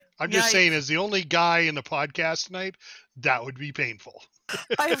I'm just saying, as the only guy in the podcast tonight, that would be painful.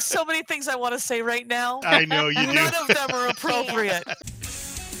 I have so many things I want to say right now. I know you do. None of them are appropriate.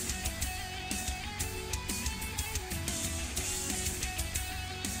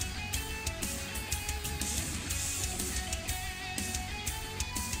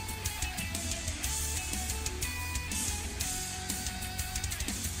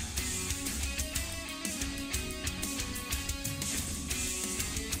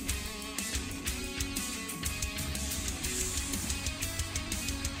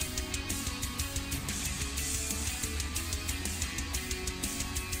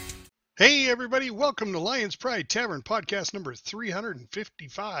 Hey, everybody, welcome to Lion's Pride Tavern podcast number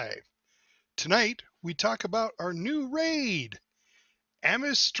 355. Tonight, we talk about our new raid,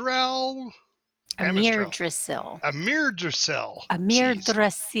 Amirdrasil. Amirdrasil. Amirdrasil.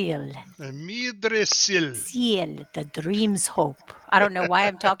 Seal, the dream's hope. I don't know why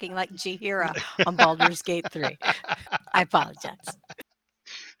I'm talking like Jaheira on Baldur's Gate 3. I apologize.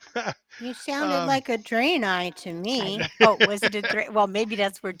 You sounded like a Draenei to me. Oh, was it a Draenei? Well, maybe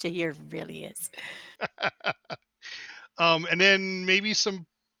that's where Jaheir really is. And then maybe some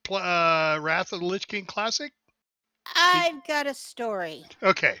Wrath of the Lich King Classic? I've got a story.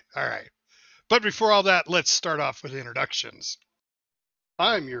 Okay, all right. But before all that, let's start off with introductions.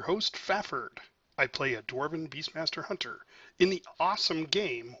 I'm your host, Fafford. I play a Dwarven Beastmaster Hunter in the awesome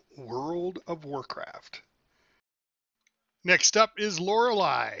game World of Warcraft. Next up is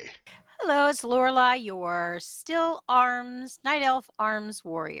Lorelei. Hello, it's Lorelei, your still arms, night elf arms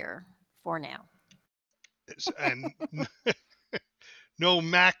warrior for now. And no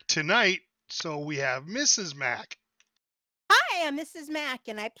Mac tonight, so we have Mrs. Mac. Hi, I'm Mrs. Mac,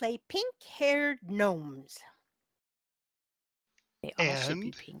 and I play pink-haired gnomes. They all should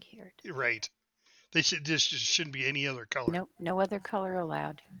be pink-haired. Right. They shouldn't be any other color. Nope, no other color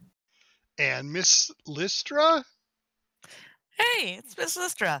allowed. And Miss Lystra? Hey, it's Miss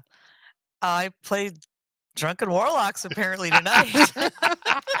Lystra. I played Drunken Warlocks apparently tonight.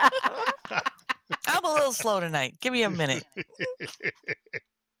 I'm a little slow tonight. Give me a minute.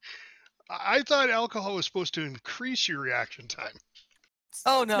 I thought alcohol was supposed to increase your reaction time.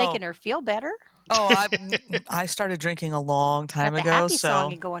 Oh, no. Making her feel better. Oh, I started drinking a long time Got the ago. happy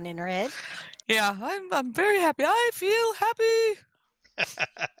song going in her head. Yeah, I'm very happy. I feel happy.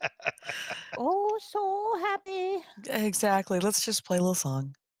 Oh, so happy. Exactly. Let's just play a little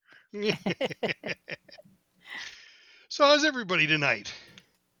song. So how's everybody tonight?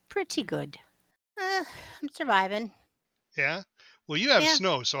 Pretty good. I'm surviving. Yeah? Well, you have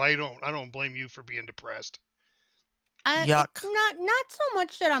snow, so I don't blame you for being depressed. Yuck. Not so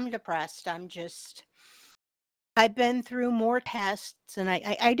much that I'm depressed. I've been through more tests, and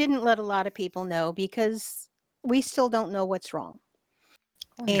I didn't let a lot of people know because we still don't know what's wrong.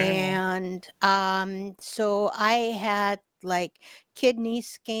 Okay. And so I had like kidney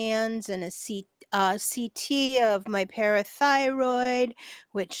scans and a CT of my parathyroid,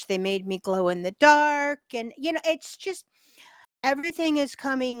 which they made me glow in the dark. And, it's just everything is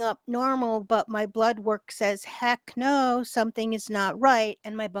coming up normal, but my blood work says, heck no, something is not right.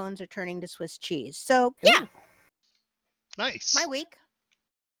 And my bones are turning to Swiss cheese. So, yeah. Nice. My week.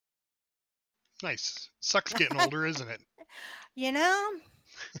 Nice. Sucks getting older, isn't it?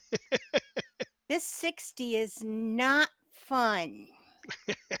 This 60 is not fun.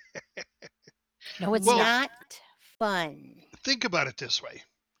 No, it's not fun. Think about it this way.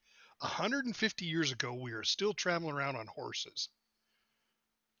 150 years ago, we were still traveling around on horses.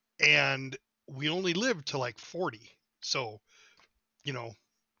 And we only lived to like 40. So, yeah,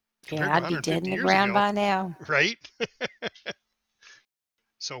 I'd be dead in the ground by now. Right?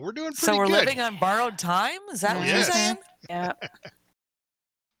 So we're doing pretty good. So we're living on borrowed time? Is that what you're saying? Yeah.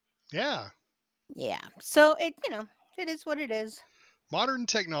 Yeah. Yeah. So it is what it is. Modern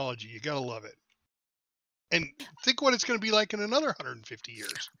technology, you gotta love it. And think what it's going to be like in another 150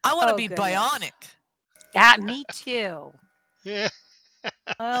 years. I want to be bionic. Me too. Yeah.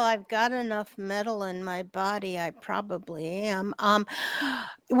 Well, I've got enough metal in my body. I probably am.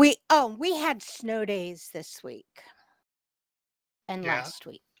 We had snow days this week and last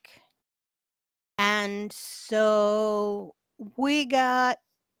week. And so we got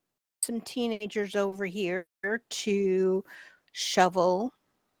some teenagers over here to shovel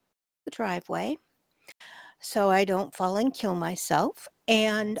the driveway so I don't fall and kill myself.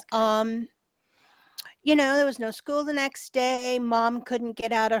 And there was no school the next day. Mom couldn't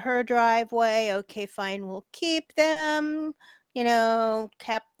get out of her driveway. Okay, fine, we'll keep them.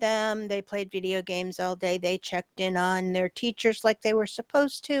 kept them. They played video games all day. They checked in on their teachers like they were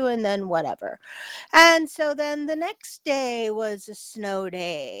supposed to, and then whatever. And so then the next day was a snow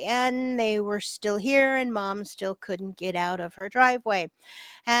day, and they were still here, and Mom still couldn't get out of her driveway.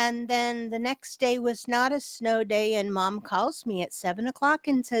 And then the next day was not a snow day, and Mom calls me at 7 o'clock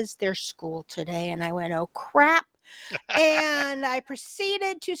and says, "There's school today." And I went, "Oh, crap." And I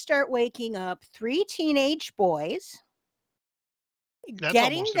proceeded to start waking up 3 teenage boys, That's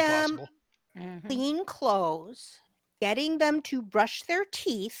getting almost them impossible. Mhm. clean clothes, getting them to brush their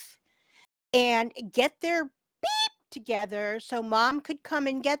teeth and get their beep together so Mom could come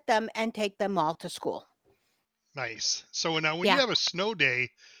and get them and take them all to school. Nice. So now when you Yeah. have a snow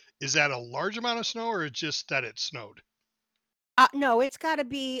day, is that a large amount of snow or just that it snowed? No, it's got to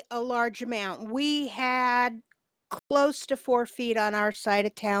be a large amount. We had close to 4 feet on our side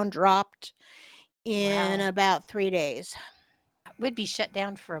of town dropped in Wow. about 3 days. We'd be shut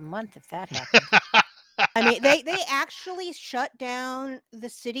down for a month if that happened. I mean, they actually shut down the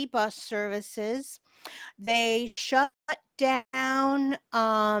city bus services. They shut down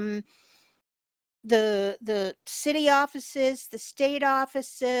the city offices, the state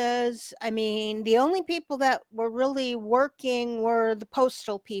offices. I mean, the only people that were really working were the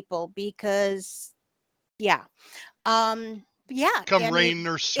postal people because yeah. Yeah, Come I mean, rain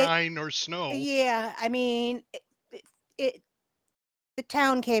or it shine or snow. yeah, I mean, it the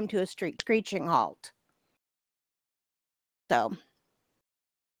town came to a screeching halt. So,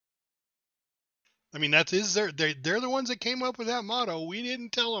 I mean, that is they're the ones that came up with that motto. We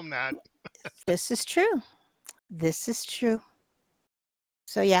didn't tell them that. this is true. This is true.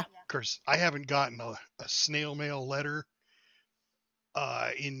 So, yeah. Of course, I haven't gotten a snail mail letter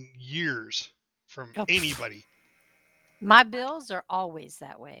in years from Oh, anybody. my bills are always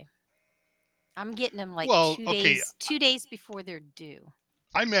that way. I'm getting them like Well, two okay, days 2 days before they're due.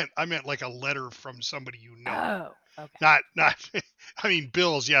 I meant like a letter from somebody you know. Oh, okay. Not I mean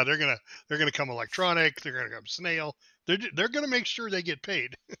bills, yeah, they're gonna come electronic, they're gonna come snail. They're gonna make sure they get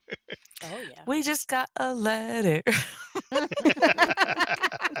paid. Oh yeah. We just got a letter.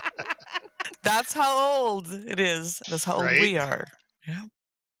 That's how old it is. That's how old Right? we are. Yeah.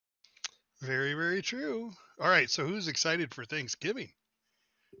 Very, very true. All right, so who's excited for Thanksgiving?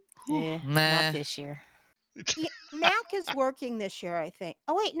 Whew, Not nah. this year. Yeah, Mac is working this year, I think.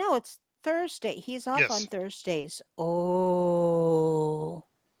 Oh, wait, no, it's Thursday. He's off on Yes. Thursdays. Oh.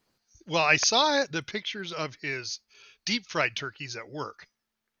 Well, I saw the pictures of his deep fried turkeys at work.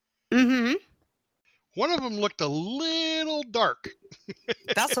 Mm-hmm. One of them looked a little dark.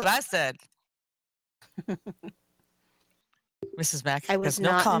 That's what I said. Mrs. Mack I was has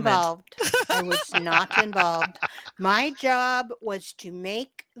no not comment. involved. I was not involved. My job was to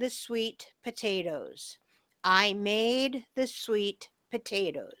make the sweet potatoes. I made the sweet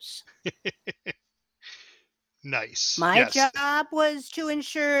potatoes. Nice. My Yes. job was to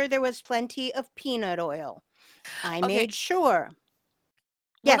ensure there was plenty of peanut oil. I Okay, made sure.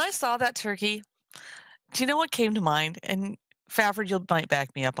 when I Yes. saw that turkey, do you know what came to mind? And Fafford, you might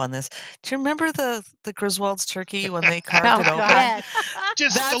back me up on this. Do you remember the Griswold's turkey when they carved Oh it open? God. Yes.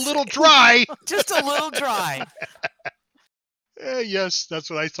 Just a That's little dry. just a little dry. Yes, that's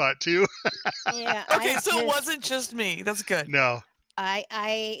what I thought too. Yeah, Okay, I so it just wasn't just me. That's good. No.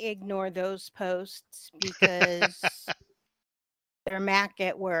 I ignore those posts because they're Mac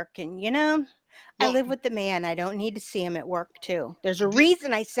at work, and I Well, live with the man. I don't need to see him at work too. There's a the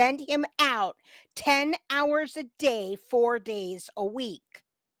reason I send him out 10 hours a day, 4 days a week.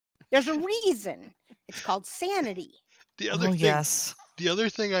 There's a reason. It's called sanity. the other Oh thing yes. the other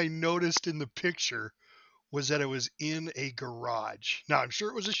thing I noticed in the picture was that it was in a garage. Now, I'm sure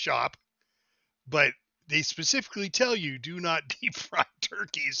it was a shop, but they specifically tell you do not deep fry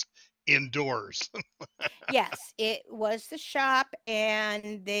turkeys indoors. Yes, it was the shop,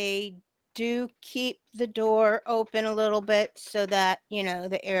 and they do keep the door open a little bit so that,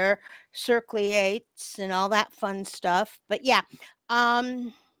 the air circulates and all that fun stuff. But yeah,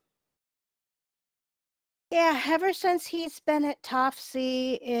 um, yeah, ever since he's been at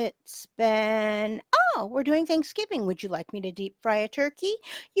Topsy, it's been, "Oh, we're doing Thanksgiving. Would you like me to deep fry a turkey?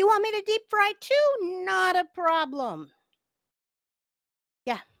 You want me to deep fry too? Not a problem."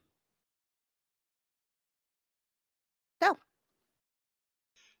 Yeah. So,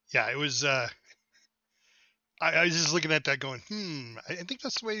 Yeah, it was I was just looking at that going, I think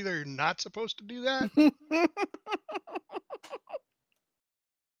that's the way they're not supposed to do that.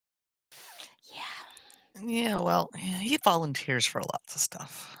 yeah, Yeah, well, yeah, he volunteers for lots of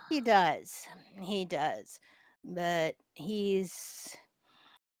stuff. he does. He does. But he's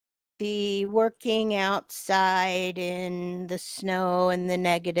be working outside in the snow and the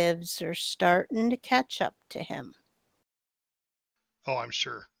negatives are starting to catch up to him. Oh, I'm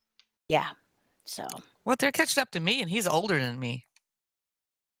sure. Yeah. So, Well, they're catching up to me, and he's older than me.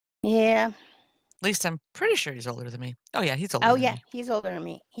 yeah. At least I'm pretty sure he's older than me. Oh, yeah, he's older Oh, than yeah. me. He's older than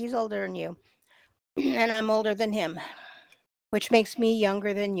me. He's older than you. And I'm older than him, which makes me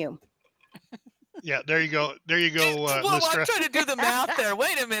younger than you. Yeah, there you go. There you go, Whoa, I'm Lystra. trying to do the math there.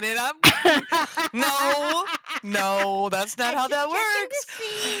 Wait a minute. No, that's not I'm how just that checking works. to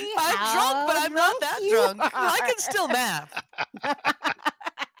see I'm drunk, but how I'm not drunk that you drunk. I are. can still math.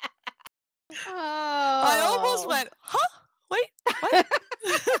 I almost Oh. went, huh? Wait, what?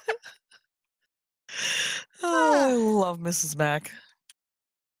 Oh, I love Mrs. Mac.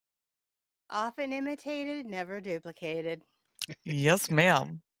 Often imitated, never duplicated. Yes,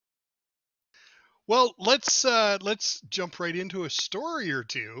 ma'am. Well, let's jump right into a story or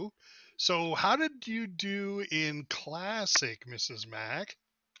two. So, how did you do in Classic, Mrs. Mac?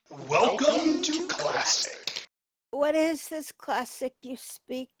 Welcome to Classic. What is this classic you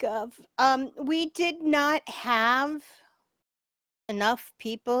speak of? We did not have enough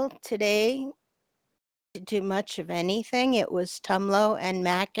people today to do much of anything. It was Tumlo and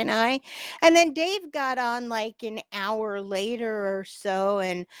Mac and I. And then Dave got on like an hour later or so.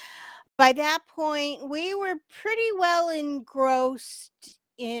 And by that point, we were pretty well engrossed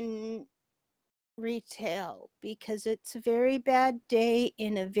in retail because it's a very bad day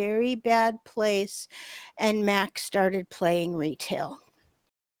in a very bad place. And Mac started playing retail.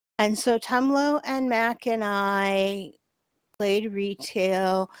 And so Tumlo and Mac and I played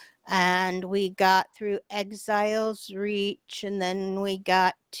retail and we got through Exile's Reach and then we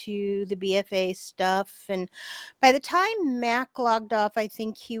got to the BFA stuff. And by the time Mac logged off, I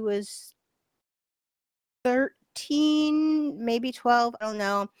think he was 13, maybe 12, I don't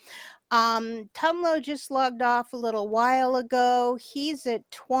know. Tumlo just logged off a little while ago. He's at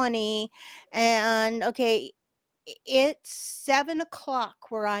 20. And okay, it's 7 o'clock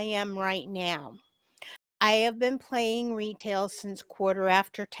where I am right now. I have been playing retail since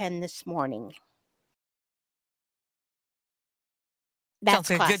 10:15 this morning. That's Sounds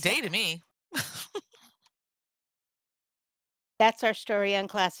like a good classic. day to me. That's our story on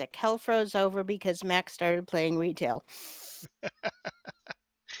classic. Hell froze over because Max started playing retail.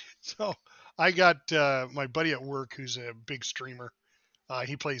 So, I got my buddy at work who's a big streamer.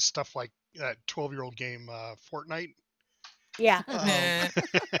 He plays stuff like that 12-year-old game, Fortnite. Yeah. Um,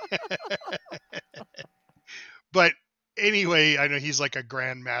 but anyway, I know he's like a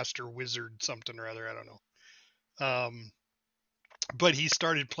grandmaster wizard, something or other. I don't know. But he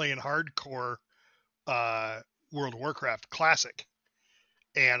started playing hardcore uh, World of Warcraft Classic,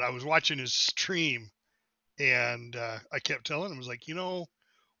 and I was watching his stream, and I kept telling him, I was like,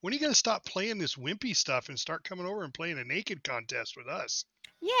 when are you gonna stop playing this wimpy stuff and start coming over and playing a naked contest with us?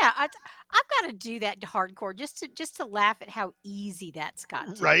 Yeah, I've got to do that to hardcore just to laugh at how easy that's got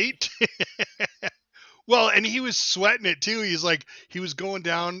to be. Right? Well, and he was sweating it too. He's like, he was going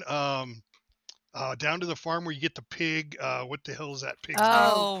down, down to the farm where you get the pig. What the hell is that pig's name?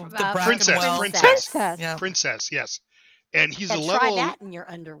 Oh, the Princess, Brackenwell. princess, Yeah. princess. Yes, and he's a And try level that in your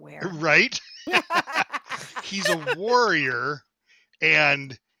underwear. right. He's a warrior,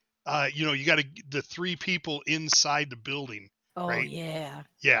 and you got the three people inside the building, Oh right? yeah.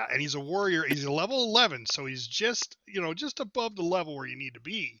 Yeah, and he's a warrior. He's a level 11, so he's just just above the level where you need to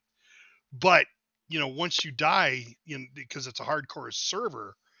be. But once you die, because it's a hardcore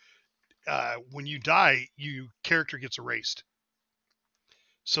server, when you die, your character gets erased.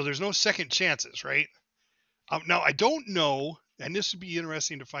 So there's no second chances, right? Now I don't know, and this would be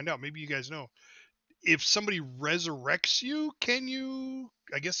interesting to find out. Maybe you guys know. If somebody resurrects you, can you?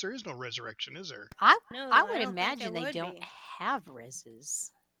 I guess there is no resurrection, is there? No, I I would don't think imagine there they would don't be. have reses.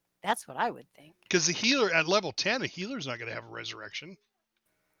 That's what I would think. Because the healer at level 10, a healer's not going to have a resurrection,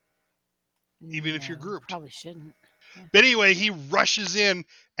 even if you're No, grouped. probably shouldn't. Yeah. But anyway, he rushes in,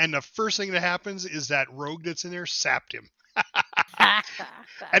 and the first thing that happens is that rogue that's in there sapped him.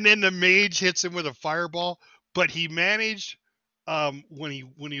 And then the mage hits him with a fireball, but he managed when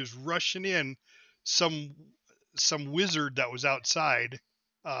he was rushing in, some wizard that was outside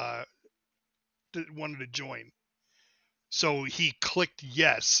uh, that wanted to join. So he clicked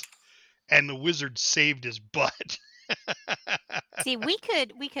yes, and the wizard saved his butt. See, we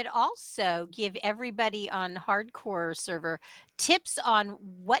could also give everybody on hardcore server tips on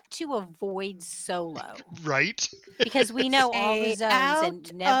what to avoid solo Right? because we know all the Stay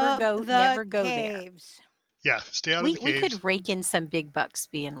zones and out never of never the go there. caves. Yeah, stay out of We the we caves. could rake in some big bucks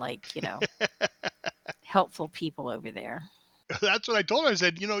being like, helpful people over there. That's what I told him. I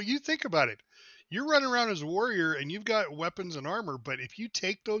said, you think about it. You're running around as a warrior and you've got weapons and armor, but if you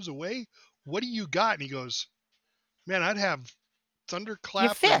take those away, what do you got? And he goes, man, I'd have Your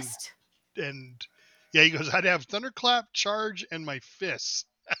thunderclap fist. and yeah, he goes, I'd have thunderclap, charge, and my fists.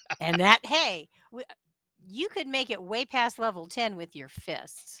 And that, hey, you could make it way past level 10 with your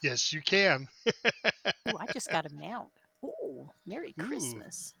fists. Yes, you can. Ooh, I just got a mount. Ooh, Merry Ooh.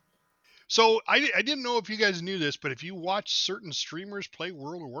 Christmas. So I didn't know if you guys knew this, but if you watch certain streamers play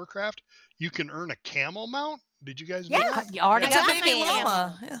World of Warcraft, you can earn a camel mount. Did you guys know Yes. that? You already It's a got my baby camel.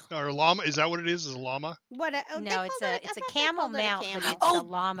 llama. Yeah. Or llama? Is that what it is? Is a llama? What? They No, it's called a it, I it's a thought they camel called it a mount, but camel. it's Oh. a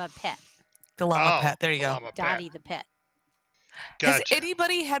llama pet. The llama Oh, pet. There you the go. llama pet. Dottie the pet. Has Gotcha.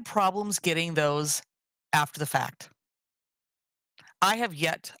 anybody had problems getting those after the fact? I have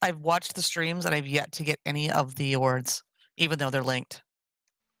yet. I've watched the streams and I've yet to get any of the awards, even though they're linked.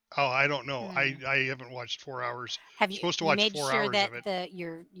 Oh, I don't know. Hmm. I haven't watched 4 hours. Have I'm you supposed to you watch made 4 sure hours that of it.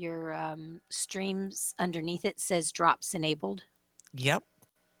 your streams underneath it says drops enabled Yep.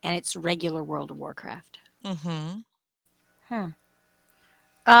 and it's regular World of Warcraft? Mm-hmm.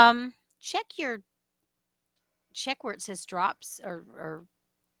 Check where it says drops or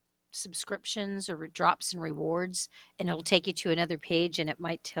subscriptions or drops and rewards, and it'll take you to another page and it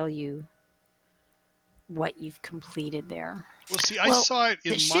might tell you what you've completed there. Well, see, I Well, saw it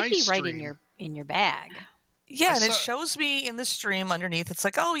in It should my be stream. right in your bag. Yeah, and it saw- shows me in the stream underneath. It's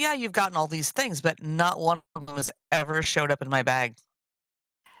like, oh yeah, you've gotten all these things, but not one of them has ever showed up in my bag.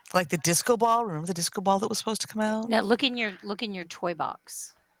 Like the disco ball. Remember the disco ball that was supposed to come out? Now look in your toy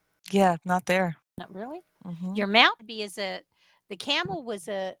box. Yeah, not there. Not really. Mm-hmm. Your mount would be the camel was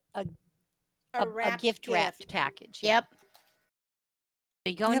a gift wrapped package. Yeah. Yep. So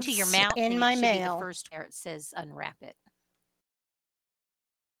you go into your Yes. mount In and my it should be the mail. first where it says unwrap it.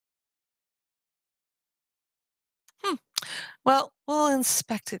 Well, we'll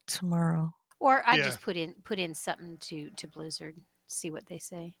inspect it tomorrow. Or I Yeah. just put in something to Blizzard, see what they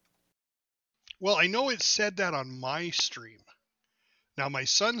say. Well, I know it said that on my stream. Now my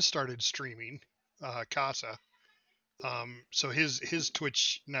son started streaming Casa. So his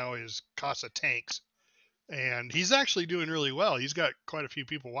Twitch now is Casa Tanks, and he's actually doing really well. He's got quite a few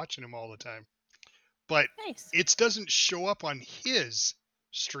people watching him all the time. But Nice. it doesn't show up on his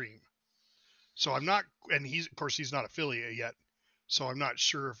stream. So I'm not, and of course he's not affiliate yet. So I'm not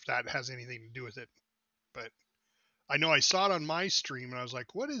sure if that has anything to do with it. But I know I saw it on my stream and I was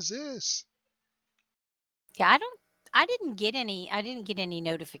like, what is this? Yeah, I didn't get any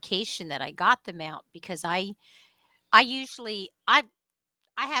notification that I got the mount because I usually I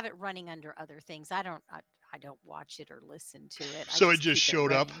have it running under other things. I don't watch it or listen to it. I So it just just keep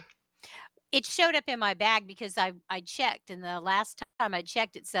showed up. running. It showed up in my bag because I checked, and the last time I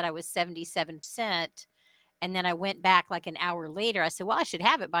checked it said I was 77%, and then I went back like an hour later. I said, "Well, I should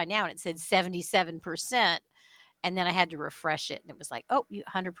have it by now," and it said 77%, and then I had to refresh it, and it was like, "Oh, you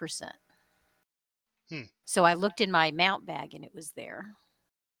 100%." So I looked in my mount bag, and it was there.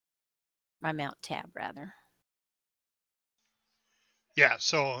 My mount tab, rather. Yeah,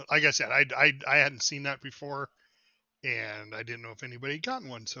 so like I said, I hadn't seen that before, and I didn't know if anybody had gotten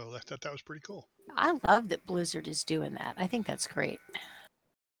one, so I thought that was pretty cool. I love that Blizzard is doing that. I think that's great.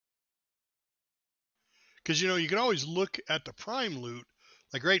 Because you can always look at the prime loot.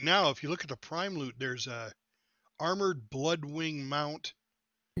 Like right now, if you look at the prime loot, there's a armored Bloodwing mount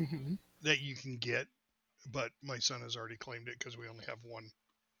Mm-hmm. that you can get, but my son has already claimed it because we only have one.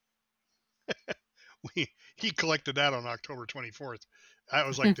 He collected that on October 24th. That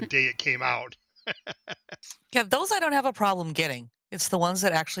was like the day it came out. Yeah, those I don't have a problem getting. It's the ones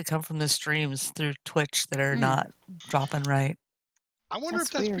that actually come from the streams through Twitch that are not dropping right. I wonder That's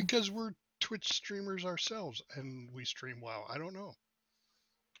if that's weird. because we're Twitch streamers ourselves and we stream WoW. I don't know.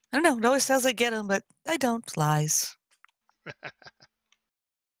 I don't know. It always says I get them, but I don't. Lies.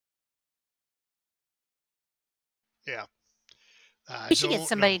 Yeah. We should get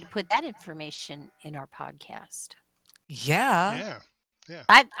somebody to put that information in our podcast. Yeah. Yeah.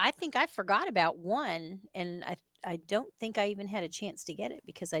 I think I forgot about one, and I don't think I even had a chance to get it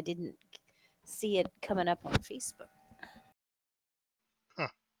because I didn't see it coming up on Facebook. Huh.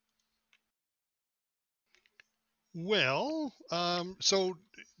 Well, so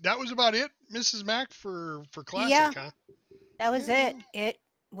that was about it, Mrs. Mac, for Classic, Yeah. huh? That was it. It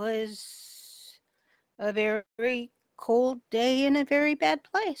was a very cold day in a very bad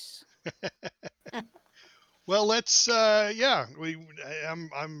place. Well, let's I'm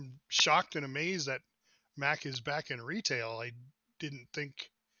shocked and amazed that Mac is back in retail. I didn't think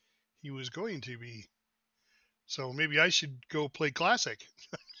he was going to be. So maybe I should go play Classic.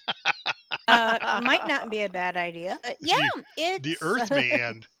 Might not be a bad idea. Yeah, it's The Earth may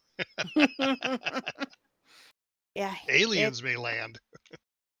end. yeah, Aliens may land.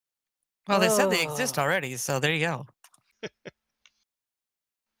 Well, they said they exist Oh. already, so there you go.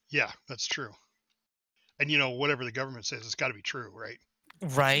 Yeah, that's true. And whatever the government says, it's got to be true, right?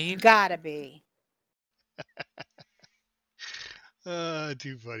 Right? Gotta be.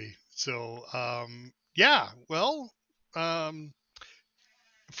 Too funny. So, yeah. Well, um,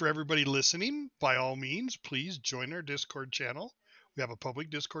 for everybody listening, by all means, please join our Discord channel. We have a public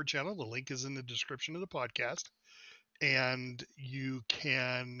Discord channel. The link is in the description of the podcast. And you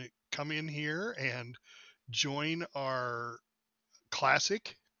can come in here and join our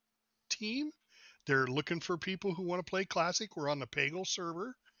classic team. They're looking for people who want to play classic. We're on the Pagel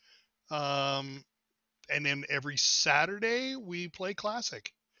server. Um, and then every Saturday we play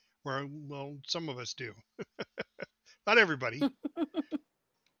classic. Well, some of us do. Not everybody.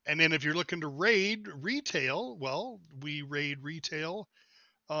 And then if you're looking to raid retail, well, we raid retail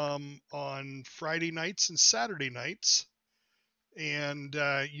on Friday nights and Saturday nights. And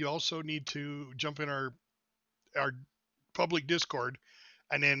you also need to jump in our public Discord.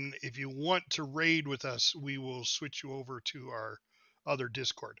 And then if you want to raid with us, we will switch you over to our other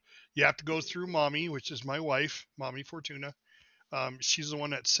Discord. You have to go through Mommy, which is my wife, Mommy Fortuna. She's the one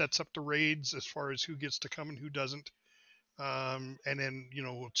that sets up the raids as far as who gets to come and who doesn't. And then,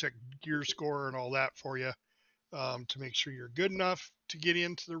 we'll check gear score and all that for you to make sure you're good enough to get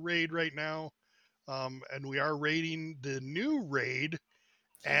into the raid right now. And we are raiding the new raid,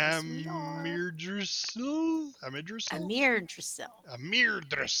 Yes, we are. Amir Drusel. Amir Drusel. Amir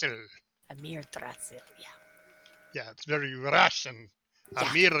Drusel. Amir Drusel, yeah. Yeah, it's very Russian.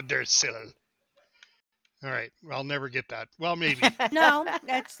 Yeah. Amir Drusel. All right, I'll never get that. Well, maybe. No,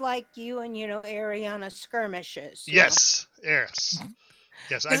 that's like you and Ariana skirmishes. Yes. I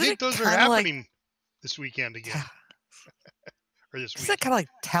Isn't think it those are kinda like- happening this weekend again, or this Is that week. kind of like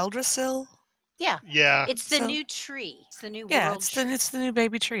Teldrassil? Yeah. Yeah. It's the So- new tree. It's the new Yeah, world tree. it's the new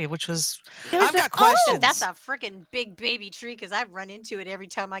baby tree, which was. There's I've got a- questions. Oh, that's a freaking big baby tree because I run into it every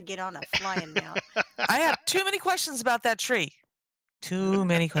time I get on a flying mount. I have too many questions about that tree. Too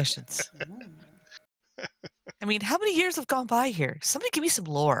many questions. I mean, how many years have gone by here? Somebody give me some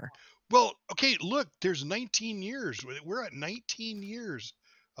lore. Well, okay, look, there's 19 years. We're at 19 years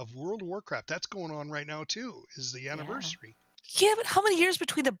of World of Warcraft. That's going on right now too. Is the anniversary. Yeah, but how many years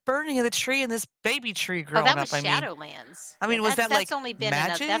between the burning of the tree and this baby tree Oh, growing that was up? Shadowlands. I mean, was that, that's like, only been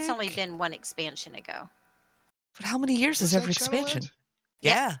that's only magic? been one expansion ago. But how many years Was is that every expansion? Shadowlands?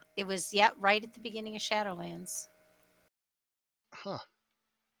 Yeah. It was right at the beginning of Shadowlands. Huh.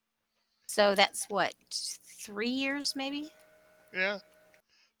 So that's what 3 years maybe. Yeah.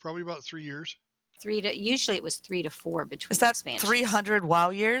 Probably about 3 years. Usually it was 3 to 4 between Is that expansions. 300 WoW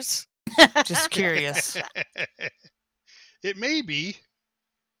years? Just curious. It may be.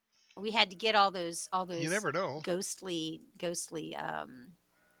 We had to get all those You never know. ghostly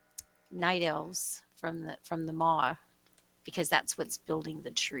night elves from the maw because that's what's building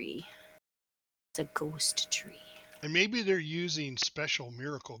the tree. It's a ghost tree. And maybe they're using special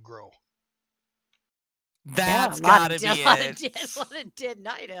miracle grow. That's a lot gotta of be a lot of it. dead, a lot of dead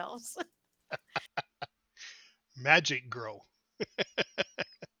night elves. Magic grow.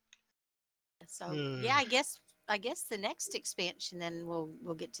 So yeah, I guess the next expansion then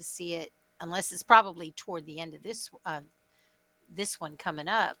we'll get to see it, unless it's probably toward the end of this one coming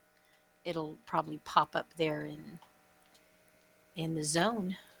up. It'll probably pop up there in the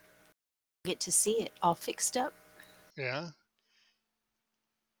zone. Get to see it all fixed up. Yeah.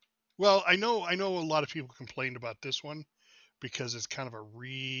 Well, I know a lot of people complained about this one because it's kind of a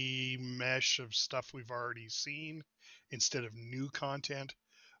remesh of stuff we've already seen instead of new content.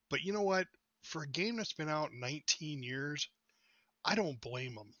 But you know what? For a game that's been out 19 years, I don't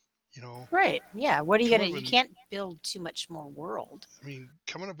blame them. Right. Yeah. What are you Coming gonna? You with- can't build too much more world. I mean,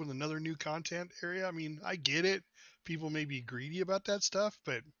 coming up with another new content area. I mean, I get it. People may be greedy about that stuff,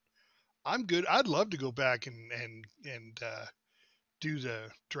 but I'm good. I'd love to go back and do the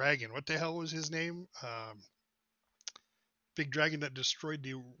dragon. What the hell was his name? Big dragon that destroyed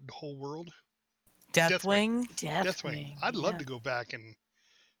the whole world. Deathwing? Deathwing. I'd love to go back and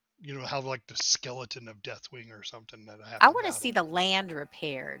have like the skeleton of Deathwing or something that I have. I want to see the land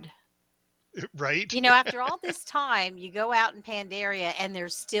repaired. Right. After all this time, you go out in Pandaria and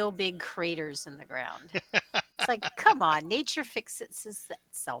there's still big craters in the ground. It's like, come on, nature fixes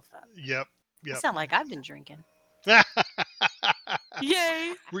itself up. Yep. You sound like I've been drinking.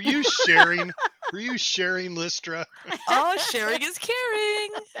 Yay! Were you sharing? Lystra? Oh, sharing is caring.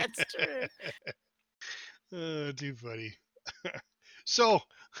 That's true. Too funny. So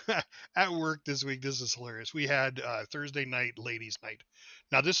at work this week, this is hilarious. We had Thursday night ladies' night.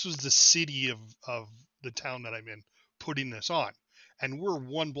 Now this was the city of the town that I'm in putting this on, and we're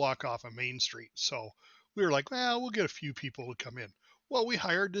one block off of Main Street. So we were like, well, we'll get a few people to come in. Well, we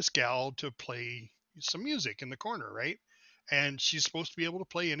hired this gal to play some music in the corner, right? And she's supposed to be able to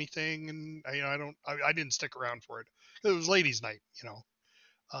play anything, and I didn't stick around for it. It was ladies' night, you know.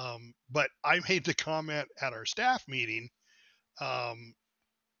 But I made the comment at our staff meeting. Um,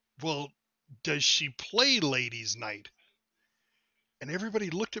 well, does she play ladies' night? And everybody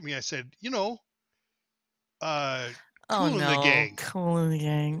looked at me. I said, uh, Oh Cool in the no, Gang. Cool in the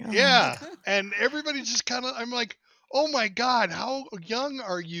Gang. Yeah. And everybody just kind of, I'm like, oh my God, how young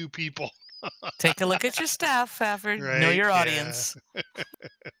are you people? Take a look at your staff, Fafford. Know Right? your Yeah. audience.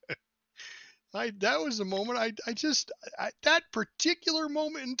 That was the moment that particular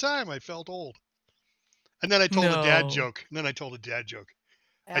moment in time, I felt old. And then I told a dad No. joke. And then I told a dad joke.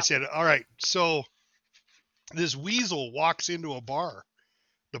 I Yep. said, all right, so this weasel walks into a bar.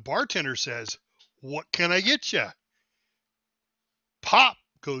 The bartender says, what can I get you? Pop,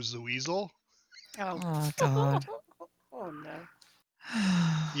 goes the weasel. Oh. Oh God. Oh no.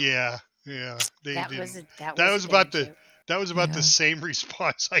 Yeah, yeah. They That didn't. was a that That was a was about dad the joke. that was about the Yeah. same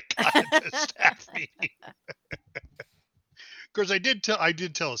response I got at the staff meeting. Of course, I did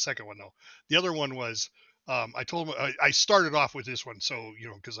tell a second one though. The other one was I told him I started off with this one, so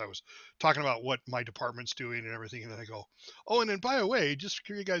because I was talking about what my department's doing and everything, and then I go, oh, and then by the way, just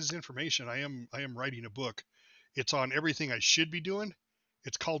for you guys' information, I am writing a book. It's on everything I should be doing.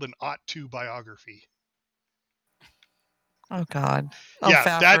 It's called an ought to biography. Oh God. Oh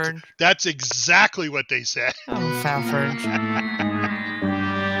Yeah, that's Fafford. that's exactly what they said. Oh Fafford.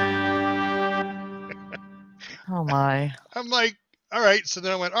 Oh my. I'm like, all right. So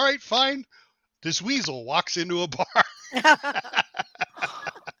then I went, all right, fine. This weasel walks into a bar,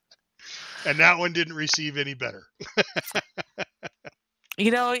 and that one didn't receive any better.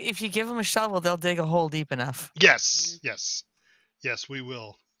 If you give them a shovel, they'll dig a hole deep enough. Yes, yes, yes. We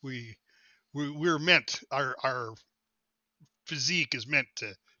will. We're meant. Our physique is meant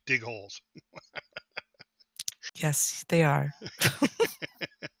to dig holes. Yes, they are.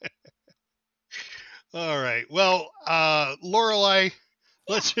 All right. Well, Lorelei,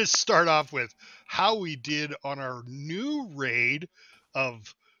 let's just start off with how we did on our new raid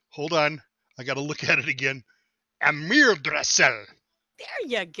of. Hold on, I got to look at it again. Amir Dressel. There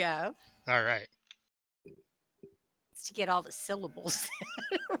you go. All right. To get all the syllables.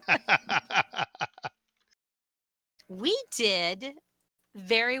 We did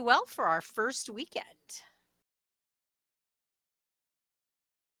very well for our first weekend.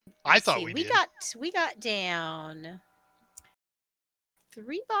 I Let's thought see, we we did. got down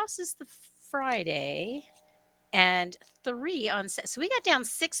 3 bosses the Friday and 3 on so we got down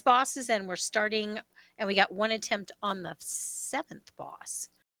 6 bosses and we're starting and we got 1 attempt on the 7th boss.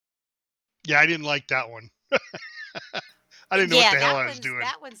 Yeah, I didn't like that one. I didn't know what Yeah, the hell I was doing.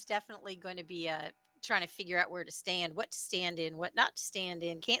 that one's definitely going to be trying to figure out where to stand, what to stand in, what not to stand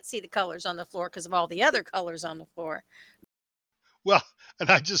in. Can't see the colors on the floor because of all the other colors on the floor. Well, and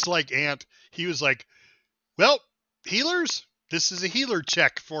I just like Ant. He was like, well, healers, this is a healer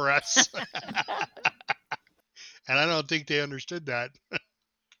check for us. And I don't think they understood that.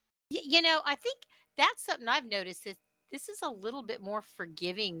 I think that's something I've noticed that this is a little bit more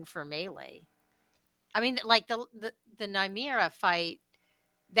forgiving for melee. I mean, like the Nymera fight,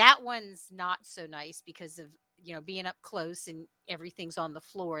 that one's not so nice because of being up close and everything's on the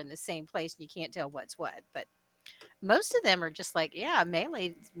floor in the same place and you can't tell what's what. But most of them are just like, yeah,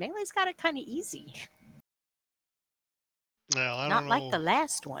 melee's got it kind of easy. Well, I Not don't like the know.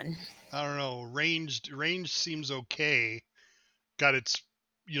 last one. I don't know. Range seems okay. Got its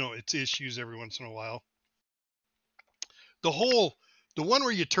issues every once in a while. The one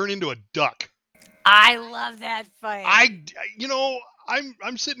where you turn into a duck. I love that fight.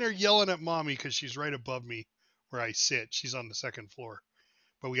 I'm sitting there yelling at mommy because she's right above me where I sit. She's on the second floor,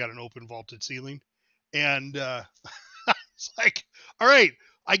 but we got an open vaulted ceiling, and it's like, all right,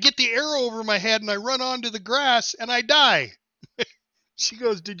 I get the arrow over my head and I run onto the grass and I die. She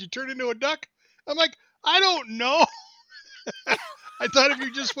goes, "Did you turn into a duck?" I'm like, "I don't know." I thought if you're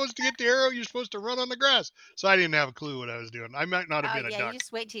just supposed to get the arrow, you're supposed to run on the grass. So I didn't have a clue what I was doing. I might not have Oh been a yeah, duck. you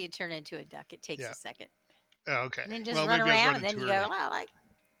just wait till you turn into a duck. It takes Yeah. a second. Oh, okay. And then just Well, run maybe I was around running and then too you early. go, oh,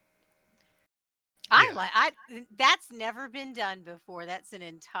 Yeah. I that's never been done before. That's an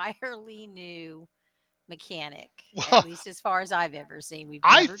entirely new mechanic, Well, at least as far as I've ever seen. We've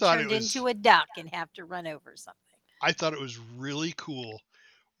I never thought it turned was into a duck and have to run over something. I thought it was really cool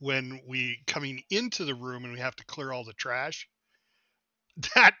when we coming into the room and we have to clear all the trash.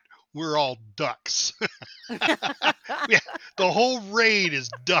 that we're all ducks. Yeah, the whole raid is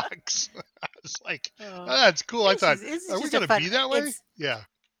ducks. I was like, Oh, oh, that's cool. I thought, this is are we just a gonna fun. be that way? It's Yeah,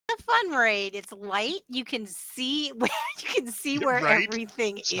 a fun raid. It's light. You can see you can see yeah, where right.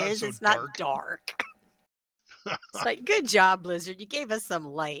 everything It's not is. so It's not dark. dark. It's like, good job, Blizzard. You gave us some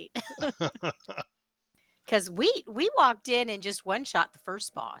light. Because we walked in and just one shot the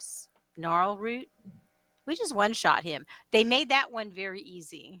first boss, Gnarl Root. We just one shot him. They made that one very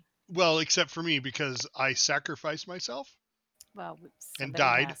easy. Well, except for me because I sacrificed myself Well, and somebody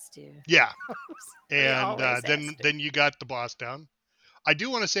died. has to. Yeah, Somebody and always has then to. then you got the boss down. I do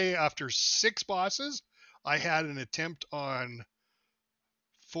want to say after 6 bosses, I had an attempt on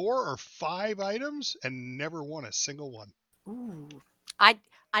 4 or 5 items and never won a single one. Ooh. I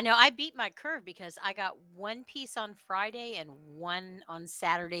I know I beat my curve because I got one piece on Friday and one on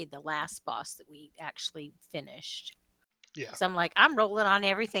Saturday, the last boss that we actually finished. Yeah. So I'm like, I'm rolling on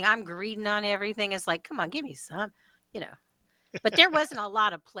everything. I'm greeding on everything. It's like, come on, give me some, you know. But there wasn't a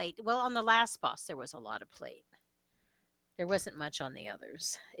lot of plate. Well, on the last boss, there was a lot of plate. There wasn't much on the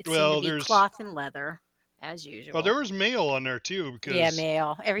others. It seemed to Well, be there's cloth and leather, as well there usual. was mail on there too Yeah, because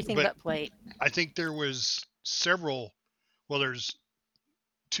mail, everything but but plate. I think there was several. Well, there's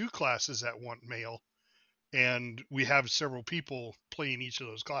 2 classes that want mail, and we have several people playing each of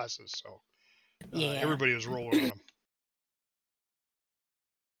those classes, so Yeah. everybody was rolling on them.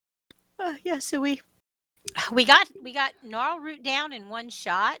 Yeah, so we got Gnarl Root down in one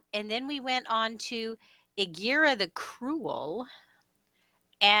shot, and then we went on to Igira the Cruel,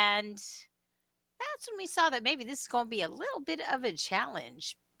 and that's when we saw that maybe this is going to be a little bit of a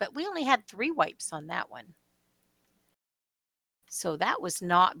challenge. But we only had 3 wipes on that one, so that was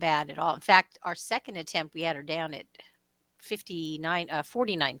not bad at all. In fact, our second attempt we had her down at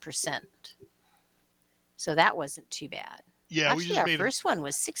 49%, so that wasn't too bad. Yeah, we Actually, just our made a first one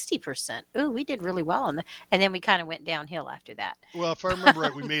was 60%. Ooh, we did really well on the, and then we kind of went downhill after that. well, if I remember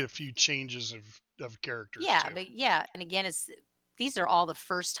right, we made a few changes of characters Yeah, too. but yeah, and again, it's these are all the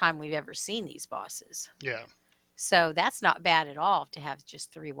first time we've ever seen these bosses. Yeah. So that's not bad at all to have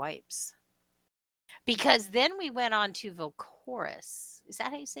just 3 wipes. Because then we went on to Volcorus. Is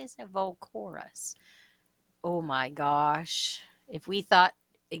that how you say it? Volcorus. Oh my gosh. If we thought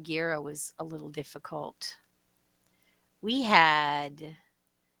Agira was a little difficult, we had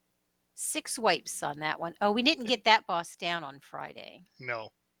 6 wipes on that one. Oh, we didn't get that boss down on Friday. No,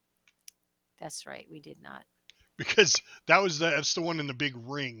 That's right, we did not. because that's the one in the big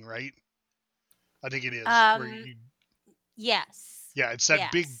ring, right? I think it is where Um, you. yes. Yeah, it's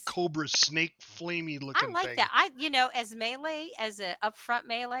that big Yes. cobra snake flamey I looking like thing. that. As melee, as a upfront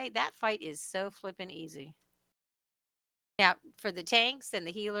melee, that fight is so flippin' easy. Now, for the tanks and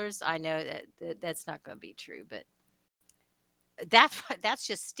the healers, I know that's not going to be true, but that's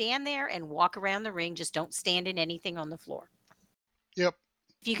just stand there and walk around the ring. Just don't stand in anything on the floor. Yep.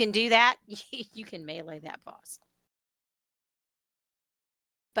 If you can do that, you can melee that boss.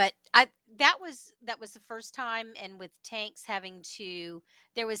 But that was the first time, and with tanks having to,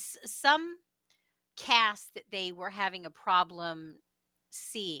 there was some cast that they were having a problem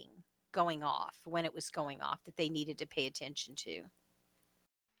seeing going off when it was going off that they needed to pay attention to.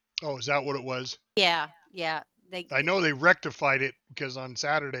 Oh, is that what it was? Yeah, yeah. I know they rectified it because on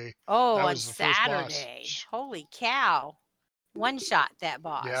Saturday Oh, that on was the first boss. Saturday. Holy cow. One shot that Yeah.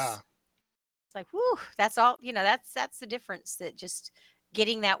 boss. It's like, whew, that's all, that's the difference, that just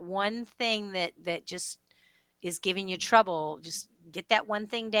getting that one thing that just is giving you trouble, just get that one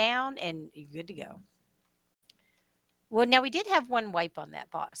thing down and you're good to go. Well, now we did have one wipe on that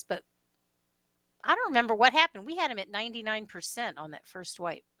boss, but I don't remember what happened. We had him at 99% on that first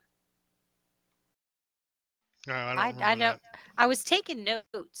wipe. No, I don't I remember know that. I was taking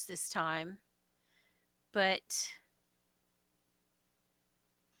notes this time, but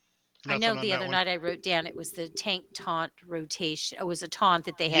I know Nothing on the that other one. night I wrote down it was the tank taunt rotation. It was a taunt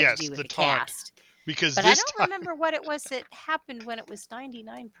that they had to Yes, do with the the taunt. cast. Because But I this don't time, remember what it was that happened when it was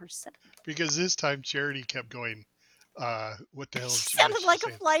 99%. Charity kept going. What the hell She was sounded she like a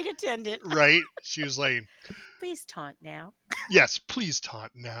saying? flight attendant. Right? She was like, Please taunt now. "Yes, please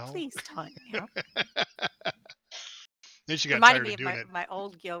taunt now." Please taunt now. Then she got Reminded tired me of of doing my, it. my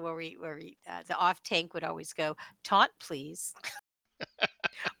old guild where the off tank would always go, taunt please,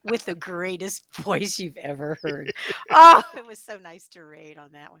 with the greatest voice you've ever heard. Oh, it was so nice to raid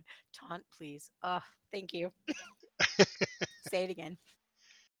on that one. Taunt please. Oh, thank you. Say it again.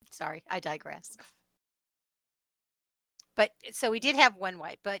 Sorry, I digress. But so we did have one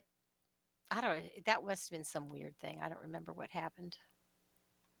wipe, but I don't know. That must have been some weird thing. I don't remember what happened.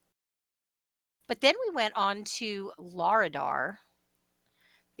 But then we went on to Laradar,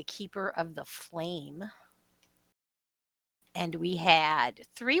 the Keeper of the Flame. And we had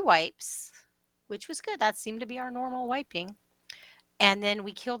 3 wipes, which was good. That seemed to be our normal wiping. And then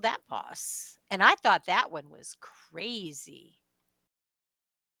we killed that boss. And I thought that one was crazy.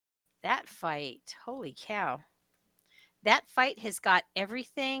 That fight, holy cow. That fight has got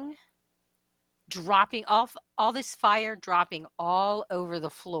everything dropping off, all this fire dropping all over the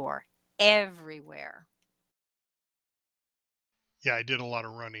floor, everywhere. Yeah, I did a lot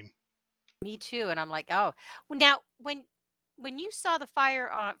of running. Me too. And I'm like, oh, well, now when you saw the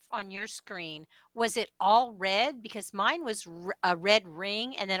fire on your screen, was it all red? Because mine was a red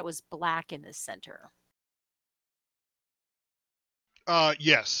ring and then it was black in the center.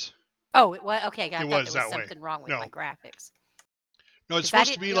 Yes. Oh, it was okay. I It thought was there was that way. something wrong with No. my graphics. No, it's Because I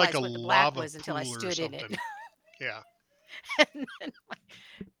supposed to didn't be like realize a what the black lava was until I pool or stood in it. something. Yeah. and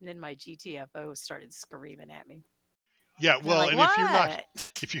then my GTFO started screaming at me. Yeah, And I'm well, like, and what?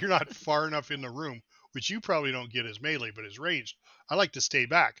 if you're not far enough in the room, which you probably don't get as melee, but as ranged, I like to stay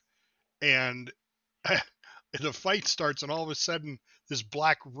back. And the fight starts, and all of a sudden, this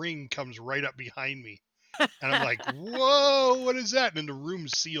black ring comes right up behind me, and I'm like, "Whoa, what is that?" And then the room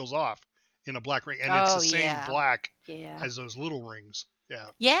seals off in a black ring, and it's Oh the same yeah. black Yeah. as those little rings. Yeah.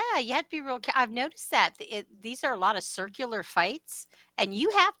 Yeah, you have to be real. I've noticed that these are a lot of circular fights, and you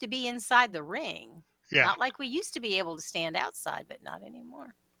have to be inside the ring. Yeah. Not like we used to be able to stand outside, but not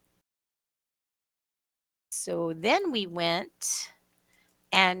anymore. So then we went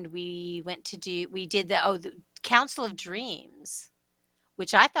and we did the Council of Dreams,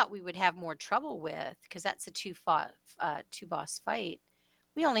 which I thought we would have more trouble with because that's a two boss fight.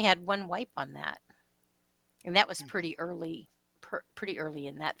 We only had 1 wipe on that, and that was pretty early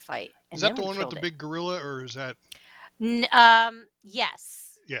in that fight. And Is that then the we one with killed the it. big gorilla, or is that?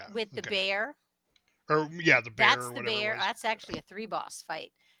 Yes, Yeah. with the Okay. bear. Or yeah, the bear That's or the whatever it bear. was. That's actually a 3 boss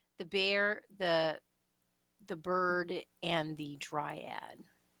fight. The bear, the bird, and the dryad.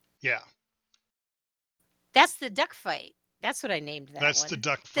 Yeah. That's the duck fight. That's what I named that That's one. the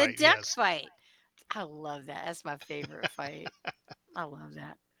duck The fight. duck Yes. fight. I love that. That's my favorite fight. I love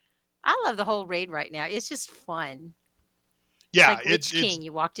that. I love the whole raid right now. It's just fun. It's Yeah. like Lich It's. King.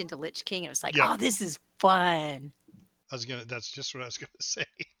 You walked into Lich King and it was like, Yep. oh, this is fun. That's just what I was gonna say.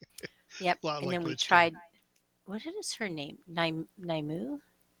 Yep. A lot And like then we Lich King. tried, what is her name? Naimu?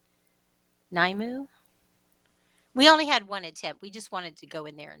 Naimu? We only had 1 attempt. We just wanted to go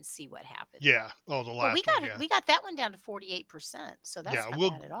in there and see what happened. Yeah. Oh, the But we last got one. Yeah. we got that one down to 48%. So that's Yeah. not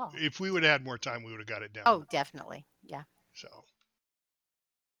We'll. bad at all. If we would have had more time, we would have got it down. Oh, definitely. Yeah. So.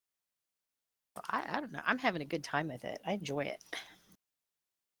 I don't know. I'm having a good time with it. I enjoy it.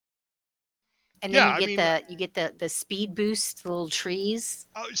 And Yeah. then you get the speed boost, the little trees.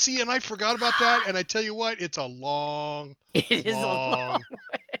 See, and I forgot about that. And I tell you what, it's a long, It is a long long,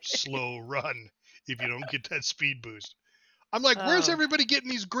 slow run if you don't get that speed boost. I'm like, where's Oh. everybody getting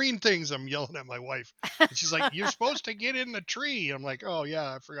these green things? I'm yelling at my wife. And she's like, you're supposed to get in the tree. I'm like, oh,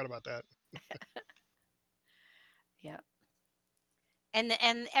 yeah, I forgot about that. Yeah. And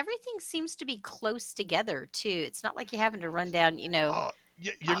everything seems to be close together too. It's not like you're having to run down,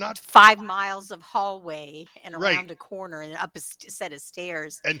 You're not 5 miles of hallway and right. around a corner and up a set of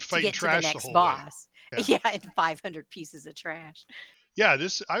stairs And to fighting get to the trash the next whole way. boss. Yeah. Yeah, and 500 pieces of trash. Yeah,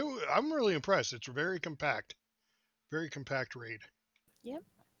 I'm really impressed. It's very compact raid. Yep.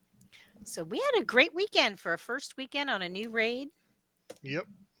 So we had a great weekend for a first weekend on a new raid. Yep,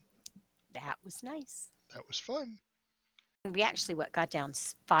 That was nice. that was fun. And we actually got down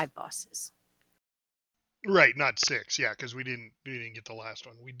 5 bosses. Right, not 6. Yeah, because we didn't get the last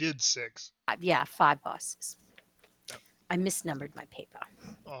one. We did 6. Yeah, 5 bosses. Yep. I misnumbered my paper.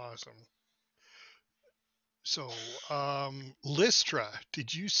 Awesome. So, Lystra,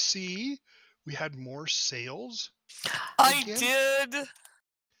 did you see we had more sales? I Again? did.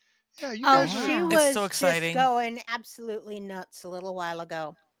 Yeah, you Oh, guys she are. It's was so just exciting. going absolutely nuts a little while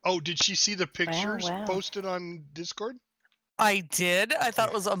ago. Oh, did she see the pictures wow. posted on Discord? I did. I thought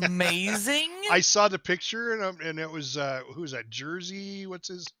it was amazing. I saw the picture, and it was who was that? Jersey? What's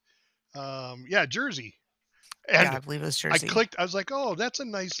his? Yeah, Jersey. And Yeah, I believe it was I Jersey. clicked. I was like, "Oh, that's a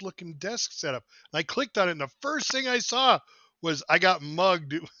nice looking desk setup." And I clicked on it, and the first thing I saw was I got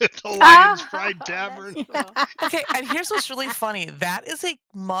mugged at the Lions Fried Tavern. That's cool. Okay, and here's what's really funny. That is a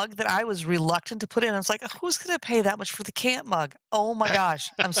mug that I was reluctant to put in. I was like, who's going to pay that much for the camp mug? Oh my gosh.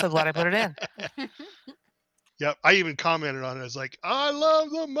 I'm so glad I put it in. Yep, I even commented on it. I was like, "I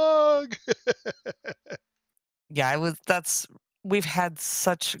love the mug." Yeah, we've had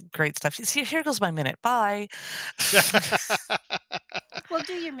such great stuff. See, here goes my minute. Bye. Well,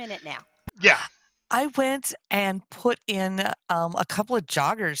 do your minute now. Yeah. I went and put in a couple of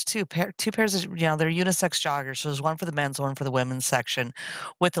joggers too. Two pairs of, they're unisex joggers. So there's one for the men's, one for the women's section,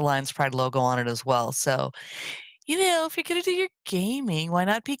 with the Lions Pride logo on it as well. So, if you're gonna do your gaming, why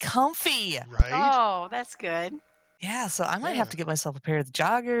not be comfy? Right? Oh, that's good. Yeah, so I might Yeah. have to get myself a pair of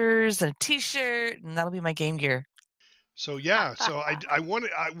joggers and a t-shirt, and that'll be my game gear. So yeah, so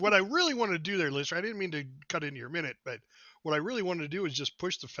what I really wanted to do there, Liz, I didn't mean to cut into your minute, but what I really wanted to do is just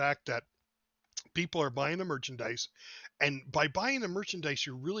push the fact that people are buying the merchandise, and by buying the merchandise,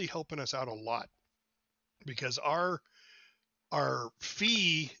 you're really helping us out a lot because our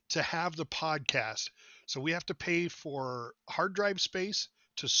fee to have the podcast, so we have to pay for hard drive space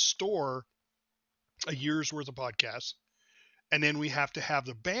to store a year's worth of podcasts. And then we have to have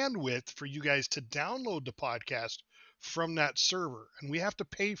the bandwidth for you guys to download the podcast from that server. And we have to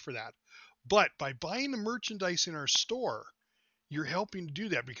pay for that. But by buying the merchandise in our store, you're helping to do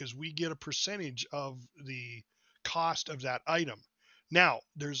that because we get a percentage of the cost of that item. Now,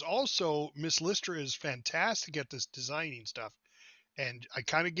 there's also Miss Listra is fantastic at this designing stuff. And I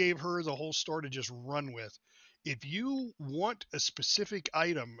kind of gave her the whole store to just run with. If you want a specific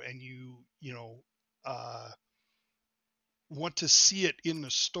item and uh, want to see it in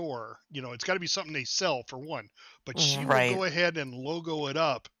the store, it's got to be something they sell for one, but she will Right. go ahead and logo it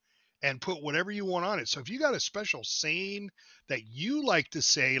up and put whatever you want on it. So if you got a special saying that you like to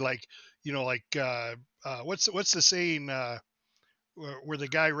say, like, what's the saying, where the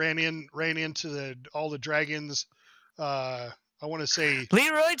guy ran into all the dragons, I want to say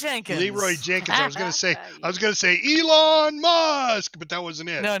Leroy Leroy Jenkins. Jenkins. I was going to say, Yeah. Elon Musk, but that wasn't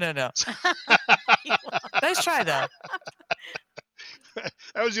it. No. Nice try though.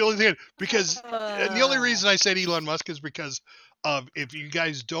 That was the only thing, because, and the only Uh, reason I said Elon Musk is because of, if you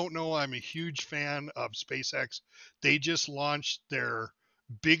guys don't know, I'm a huge fan of SpaceX. They just launched their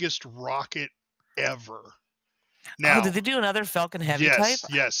biggest rocket ever. Oh, did Now, they do another Falcon Heavy type?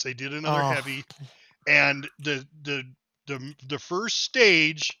 yes, they did another Oh, heavy, and the first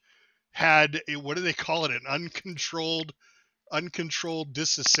stage had what do they call it? An uncontrolled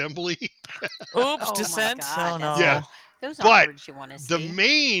disassembly. oops, oh my descent. God, Oh Yeah, no. those aren't but words you want to the see.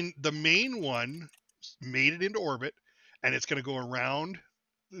 main one made it into orbit, and it's going to go around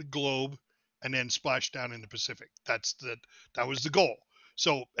the globe and then splash down in the Pacific. That was the goal.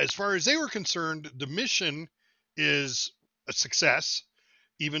 So as far as they were concerned, the mission is a success,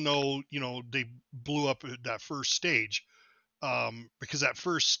 even though they blew up that first stage. Because that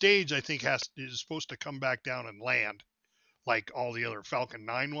first stage, I think, is supposed to come back down and land like all the other Falcon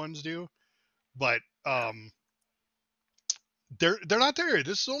 9 ones do. But they're not there.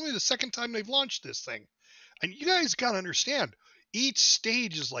 This is only the second time they've launched this thing. And you guys got to understand, each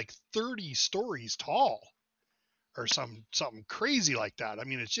stage is like 30 stories tall or something crazy like that. I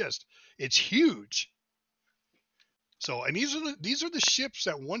mean, it's huge. So, and these are the ships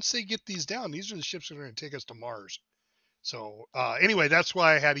that, once they get these down, these are the ships that are going to take us to Mars. So, anyway, that's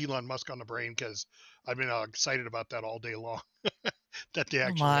why I had Elon Musk on the brain, because I've been excited about that all day long, that they Oh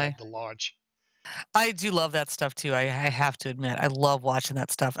actually my. had the launch. I do love that stuff too. I have to admit, I love watching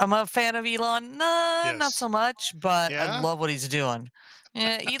that stuff. I'm a fan of Elon. Nah, not Yes. so much, but I Yeah. love what he's doing.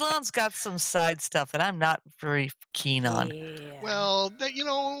 Yeah, Elon's got some side stuff that I'm not very keen on. Yeah. Well, that,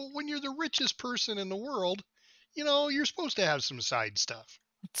 when you're the richest person in the world, you're supposed to have some side stuff.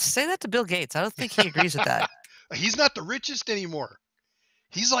 Say that to Bill Gates. I don't think he agrees with that. He's not the richest anymore.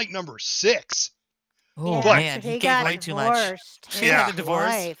 He's like number 6. Oh Yeah, But man, after he he gave got way too much. divorced, She had yeah, a his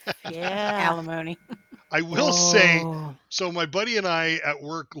divorce. wife. Yeah. Alimony. I will say, Oh. so my buddy and I at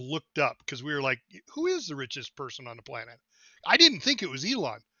work looked up because we were like, who is the richest person on the planet? I didn't think it was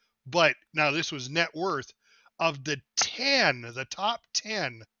Elon, but now this was net worth of the top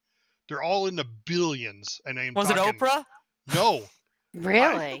 10, they're all in the billions. And I'm Was it talking, Oprah? no,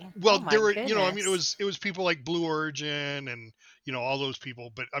 Really? well, Oh my there were, I mean, goodness. it was people like Blue Origin and all those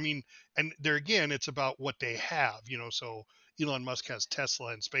people. But I mean, and there again, it's about what they have. So Elon Musk has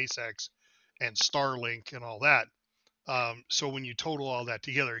Tesla and SpaceX and Starlink and all that. So when you total all that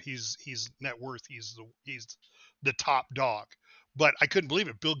together, he's net worth. He's the top dog. But I couldn't believe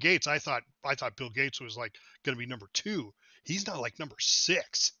it. Bill Gates. I thought Bill Gates was like going to be number 2. He's not, like, number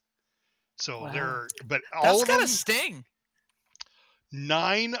 6. So Wow. but all That's of gotta them, sting.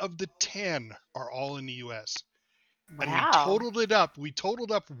 9 of the 10 are all in the U.S. And we Wow. totaled it up. We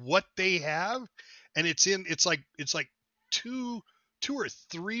totaled up what they have, and it's like two or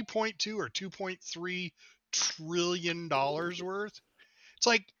 3.2 or 2.3 trillion dollars worth. It's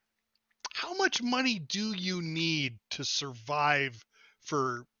like, how much money do you need to survive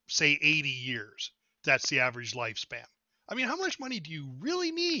for, say, 80 years? That's the average lifespan. I mean, how much money do you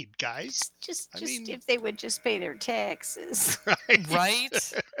really need, guys? I Just mean, if they would just pay their taxes, right?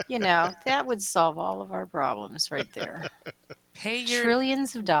 Right? that would solve all of our problems right there. Pay your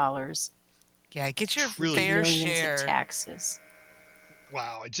Trillions of dollars get your with fair Trillions. millions of share. taxes.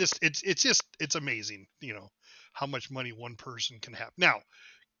 Wow, it's amazing, how much money one person can have. Now,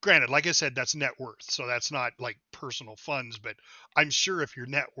 granted, like I said, that's net worth, so that's not like personal funds, but I'm sure if your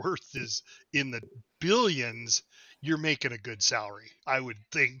net worth is in the billions, you're making a good salary. I would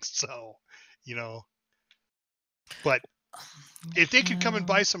think so, you know. But if they could come and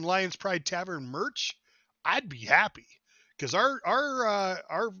buy Mhm. some Lions Pride Tavern merch, I'd be happy because our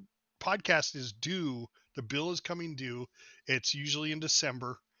podcast is due. The bill is coming due. It's usually in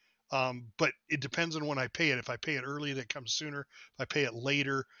December, but it depends on when I pay it. If I pay it early, that comes sooner. If I pay it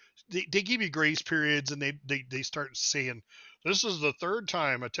later, they give you grace periods, and they start saying, "This is the third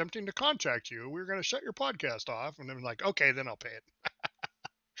time attempting to contact you. We're going to shut your podcast off." And I'm like, "Okay, then I'll pay it."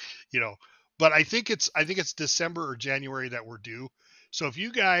 you know but I think it's December or January that we're due. So if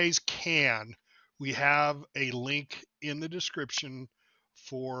you guys can, we have a link in the description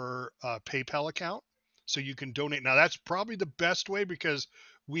for a PayPal account, so you can donate. Now that's probably the best way because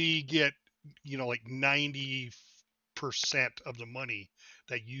we get like 90% of the money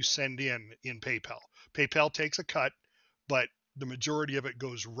that you send in PayPal takes a cut, but the majority of it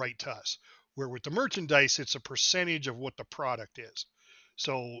goes right to us, where with the merchandise it's a percentage of what the product is.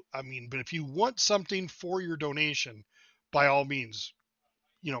 So, I mean, but if you want something for your donation, by all means,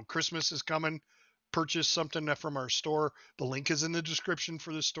 Christmas is coming. Purchase something from our store. The link is in the description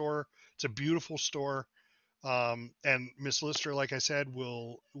for the store. It's a beautiful store. And Miss Lister, like I said,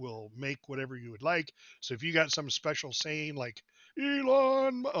 will make whatever you would like. So if you got some special saying like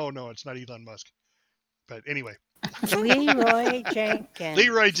oh no, it's not Elon Musk. But anyway, Leroy Jenkins.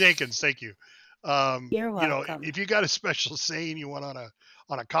 Leroy Jenkins, thank you. You're welcome. If you got a special saying you want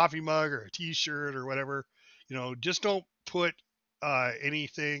on a coffee mug or a T-shirt or whatever, just don't put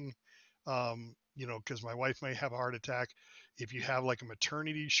anything, because my wife may have a heart attack. If you have like a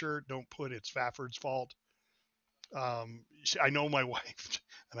maternity shirt, don't put it's Fafford's fault. I know my wife,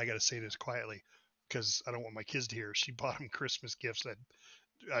 and I got to say this quietly because I don't want my kids to hear. She bought him Christmas gifts that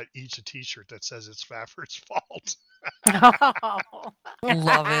each a T-shirt that says it's Fafford's fault. Oh,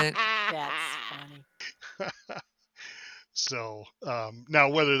 Love it. that's funny. So now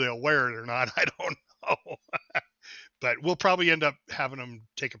whether they'll wear it or not, I don't know. But we'll probably end up having them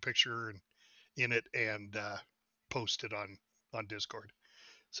take a picture in it and post it on Discord.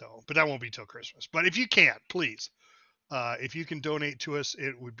 So, but that won't be till Christmas. But if you can, please, if you can donate to us,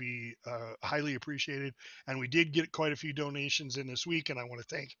 it would be highly appreciated. And we did get quite a few donations in this week, and I want to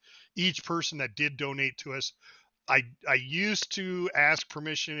thank each person that did donate to us. I used to ask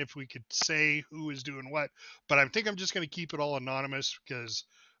permission if we could say who is doing what, but I think I'm just going to keep it all anonymous because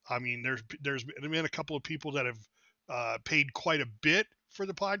I mean there's been a couple of people that have paid quite a bit for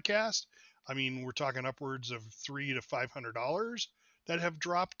the podcast. I mean we're talking upwards of $300 to $500 that have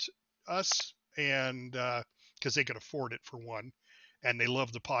dropped us, and because they could afford it for one, and they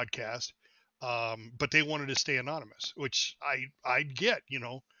love the podcast, but they wanted to stay anonymous, which I get,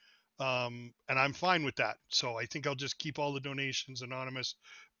 and I'm fine with that. So I think I'll just keep all the donations anonymous.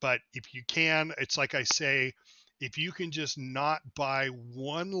 But if you can, it's like I say, if you can just not buy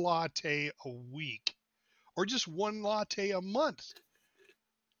one latte a week or just one latte a month,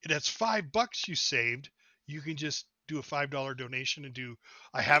 that's $5 you saved. You can just do a $5 donation and do.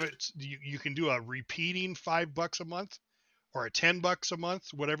 I have it. You can do a repeating $5 a month or a $10 a month,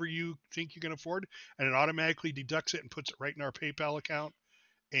 whatever you think you can afford, and it automatically deducts it and puts it right in our PayPal account,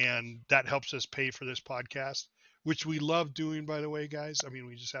 and that helps us pay for this podcast, which we love doing, by the way, guys. I mean,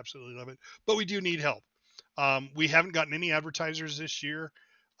 we just absolutely love it, but we do need help. We haven't gotten any advertisers this year.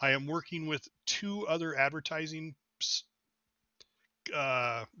 I am working with two other advertising,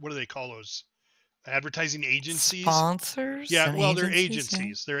 what do they call those? Advertising agencies. Sponsors Yeah, and well, they're agencies, yeah.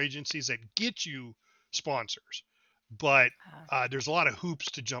 agencies. They're agencies that get you sponsors, but there's a lot of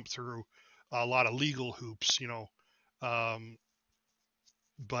hoops to jump through, a lot of legal hoops. Um,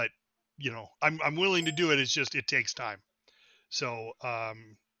 but I'm willing to do it. It's just it takes time. So,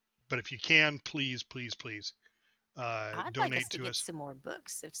 but if you can, please, please, please, I'd like us donate to to get us. some more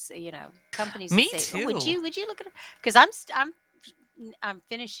books. If companies that Me say, "Oh, would too. you look at it?" Because I'm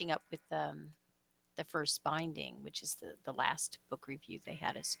finishing up with the first binding, which is the last book review they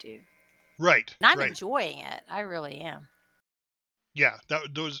had us do, Right, and I'm right. enjoying it. I really am. Yeah,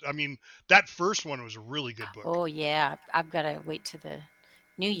 those. I mean, that first one was a really good book. Oh yeah, I've got to wait to the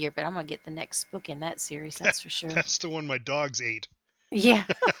new year, but I'm gonna get the next book in that series. That's for sure. That's the one my dogs ate. Yeah,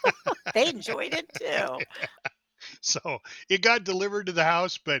 they enjoyed it too. So it got delivered to the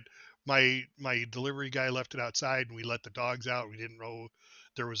house, but my delivery guy left it outside, and we let the dogs out. We didn't know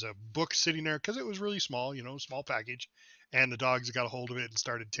there was a book sitting there because it was really small, small package, and the dogs got a hold of it and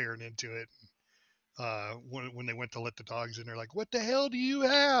started tearing into it. When they went to let the dogs in, they're like, "What the hell do you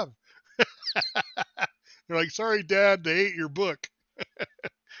have?" They're like, "Sorry, Dad, they ate your book."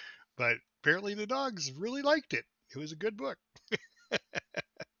 But apparently the dogs really liked it. It was a good book.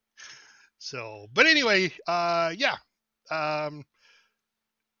 So, but anyway, yeah. Um,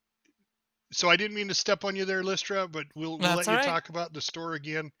 so I didn't mean to step on you there, Lystra, but we'll let That's you all right. talk about the store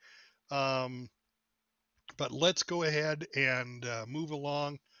again. Um, but let's go ahead and move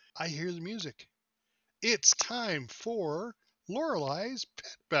along. I hear the music. It's time for Lorelei's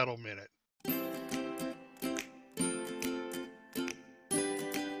Pet Battle Minute.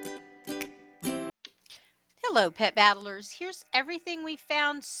 Hello, pet battlers. Here's everything we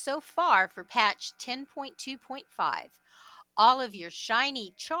found so far for patch 10.2.5. All of your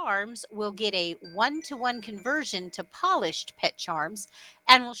shiny charms will get a one-to-one conversion to polished pet charms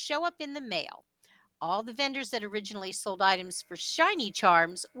and will show up in the mail. All the vendors that originally sold items for shiny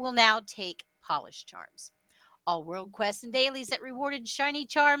charms will now take polished charms. All world quests and dailies that rewarded shiny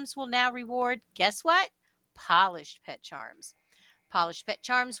charms will now reward, guess what? Polished pet charms. Polished pet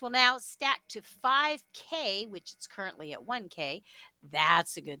charms will now stack to 5K, which it's currently at 1K.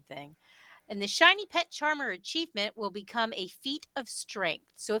 That's a good thing. And the Shiny Pet Charmer achievement will become a feat of strength.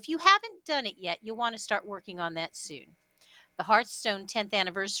 So if you haven't done it yet, you'll want to start working on that soon. The Hearthstone 10th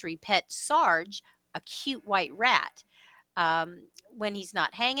anniversary pet Sarge, a cute white rat, when he's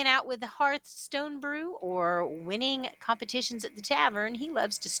not hanging out with the Hearthstone brew or winning competitions at the tavern, he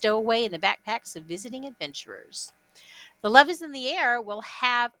loves to stow away in the backpacks of visiting adventurers. The Love is in the Air will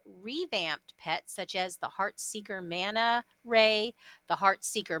have revamped pets such as the Heartseeker Mana Ray, the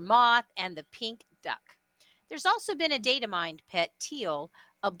Heartseeker Moth, and the Pink Duck. There's also been a data mined pet, Teal,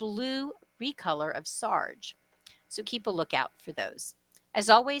 a blue recolor of Sarge. So keep a lookout for those. As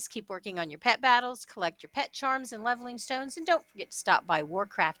always, keep working on your pet battles, collect your pet charms and leveling stones, and don't forget to stop by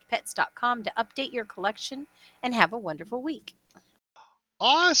warcraftpets.com to update your collection and have a wonderful week.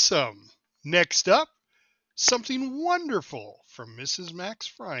 Awesome. Next up, something wonderful from Mrs. Max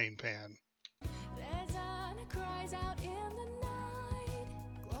Frying Pan. Lasagna cries out in the night,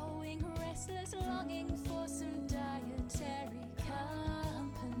 glowing, restless, longing for some dietary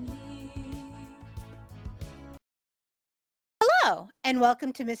company. Hello, and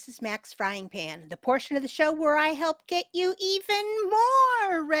welcome to Mrs. Max Frying Pan, the portion of the show where I help get you even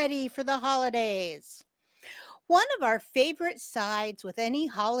more ready for the holidays. One of our favorite sides with any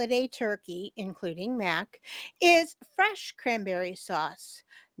holiday turkey, including mac, is fresh cranberry sauce.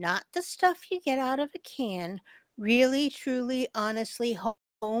 Not the stuff you get out of a can, really, truly, honestly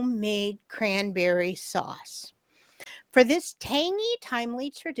homemade cranberry sauce. For this tangy,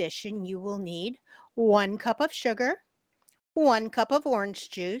 timely tradition, you will need 1 cup of sugar, 1 cup of orange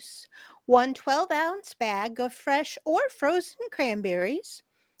juice, one 12-ounce bag of fresh or frozen cranberries,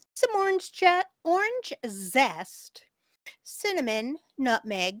 some orange zest, cinnamon,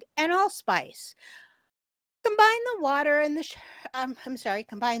 nutmeg, and allspice. Combine the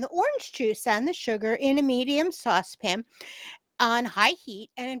orange juice and the sugar in a medium saucepan on high heat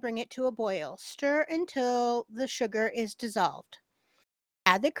and bring it to a boil. Stir until the sugar is dissolved.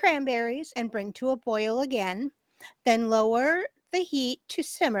 Add the cranberries and bring to a boil again. Then lower the heat to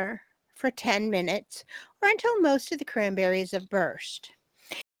simmer for 10 minutes or until most of the cranberries have burst.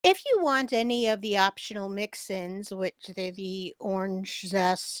 If you want any of the optional mix-ins, which they're the orange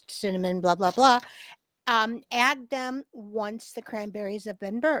zest, cinnamon, blah, blah, blah, add them once the cranberries have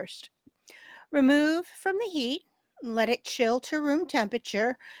been burst. Remove from the heat, let it chill to room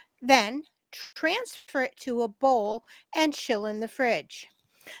temperature, then transfer it to a bowl and chill in the fridge.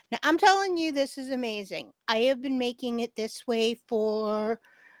 Now, I'm telling you, this is amazing. I have been making it this way for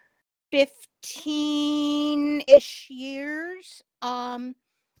 15-ish years.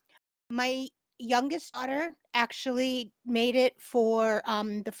 My youngest daughter actually made it for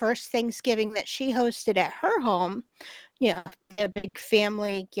the first Thanksgiving that she hosted at her home. You know, a big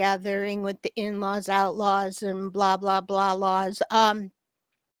family gathering with the in-laws, outlaws, and blah blah blah laws.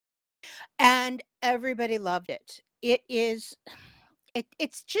 And everybody loved it. It's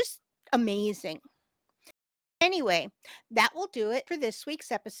just amazing. Anyway, that will do it for this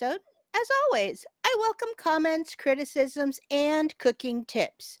week's episode. As always, I welcome comments, criticisms, and cooking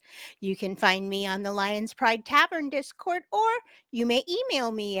tips. You can find me on the Lion's Pride Tavern Discord, or you may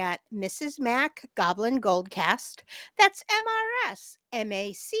email me at Mrs. Mac Goblin Goldcast. That's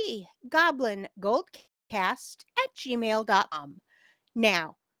MRSMAC Goblin Goldcast at gmail.com.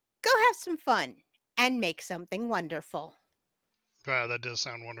 Now, go have some fun and make something wonderful. Wow, that does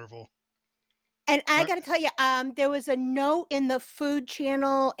sound wonderful. And I Alright. got to tell you, there was a note in the food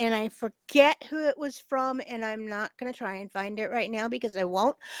channel, and I forget who it was from, and I'm not going to try and find it right now because I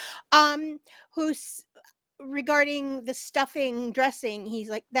won't. Who's regarding the stuffing dressing, he's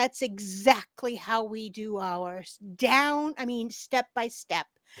like, that's exactly how we do ours. Down, I mean, step by step.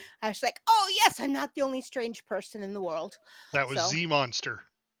 I was like, oh, yes, I'm not the only strange person in the world. That was So, Z Monster.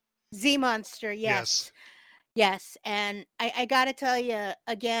 Z Monster, Yes. yes. Yes. And I got to tell you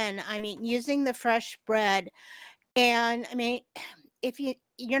again, I mean, using the fresh bread, and I mean, if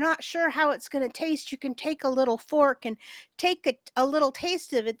you're not sure how it's going to taste, you can take a little fork and take a little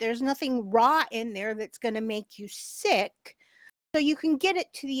taste of it. There's nothing raw in there that's going to make you sick. So you can get it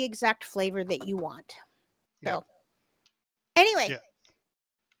to the exact flavor that you want. Yep. So anyway, Yeah.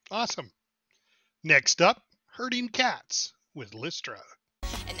 Awesome. Next up, Herding Cats with Lystra.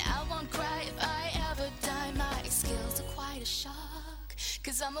 And I won't cry if I ever die. My skills are quite a shock,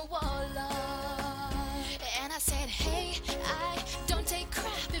 'cause I'm a warlock. And I said, hey, I don't take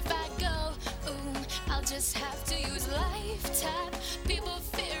crap if I go. I'll just have to use life tap. People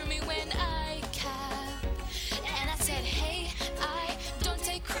fear me when I cap. And I said, hey, I don't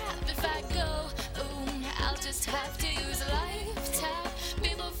take crap if I go. I'll just have to use life tap.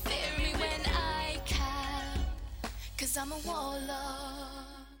 People fear me when I cap, 'cause I'm a warlock.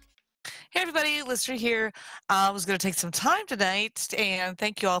 Hey everybody, Lister here. I was going to take some time tonight and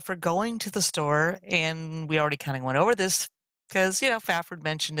thank you all for going to the store. And we already kind of went over this because, Fafford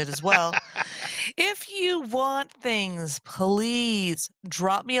mentioned it as well. If you want things, please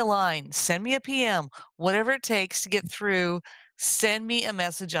drop me a line, send me a PM, whatever it takes to get through. Send me a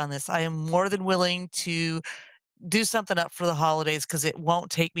message on this. I am more than willing to do something up for the holidays because it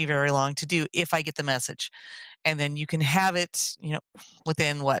won't take me very long to do if I get the message. And then you can have it,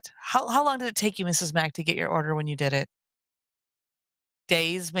 within what? How long did it take you, Mrs. Mack, to get your order when you did it?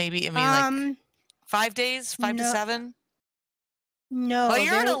 Days, maybe? I mean, like 5 days, 5 to no, 7? Well, no,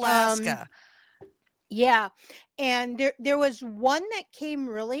 you're in Alaska. yeah. And there was one that came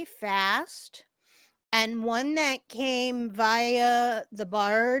really fast and one that came via the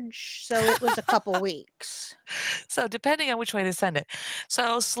barge, so it was a couple weeks. So depending on which way to send it.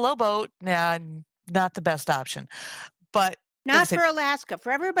 So slow boat, nah, not the best option. But like I Not said, for Alaska.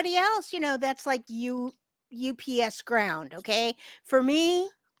 For everybody else, that's like UPS ground, okay? For me,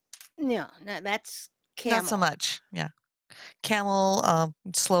 no, that's not so camel. much. Yeah. Camel,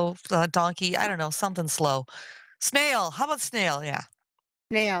 slow, donkey, I don't know, something slow. Snail. How about snail? Yeah.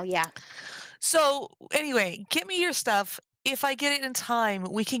 Snail, yeah. So anyway, get me your stuff. If I get it in time,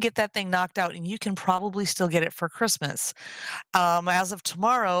 we can get that thing knocked out and you can probably still get it for Christmas. As of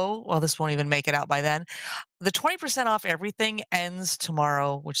tomorrow, well, this won't even make it out by then. The 20% off everything ends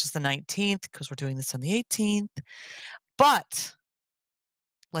tomorrow, which is the 19th, because we're doing this on the 18th. But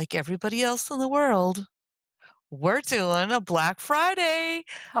like everybody else in the world, we're doing a Black Friday,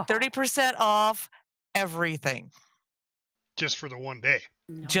 30% off everything. Just for the one day.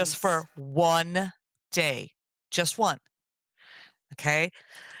 Just for one day. Just one. Okay.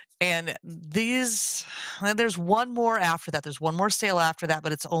 And there's one more after that. There's one more sale after that,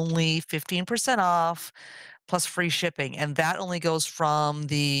 but it's only 15% off plus free shipping. And that only goes from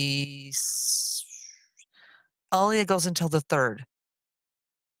only it goes until the 3rd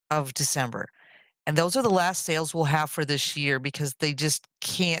of December. And those are the last sales we'll have for this year because they just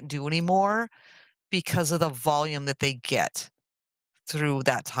can't do anymore because of the volume that they get through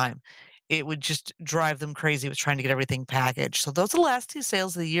that time. It would just drive them crazy with trying to get everything packaged. So those are the last 2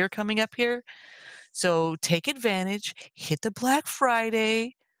 sales of the year coming up here. So take advantage, hit the Black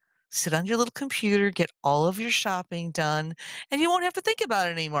Friday, sit on your little computer, get all of your shopping done, and you won't have to think about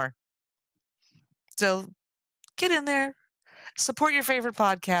it anymore. So get in there, support your favorite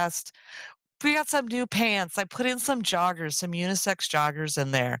podcast. We got some new pants. I put in some joggers, some unisex joggers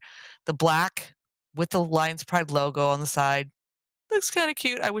in there. The black with the Lions Pride logo on the side. Looks kind of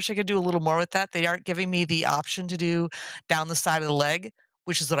cute. I wish I could do a little more with that. They aren't giving me the option to do down the side of the leg,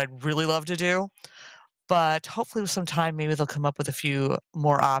 which is what I'd really love to do. But hopefully with some time, maybe they'll come up with a few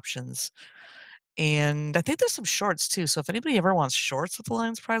more options. And I think there's some shorts too. So if anybody ever wants shorts with the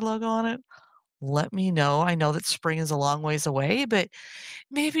Lions Pride logo on it, let me know. I know that spring is a long ways away, but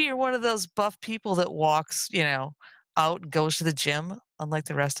maybe you're one of those buff people that walks, out and goes to the gym, unlike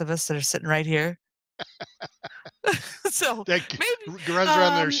the rest of us that are sitting right here. So That maybe, runs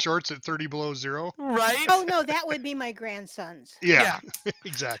around their Um, shorts at 30 below zero. right? Oh no, that would be my grandsons Yeah, I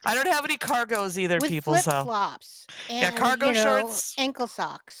exactly. don't have any cargos either, with people. flip So flops yeah, and cargo shorts, ankle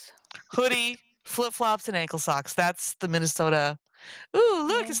socks. hoodie, flip flops, and ankle socks. That's the Minnesota Ooh,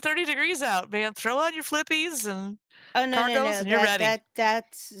 look, Yeah. it's 30 degrees out, man. Throw on your flippies and Oh, no, cargos, and you're ready.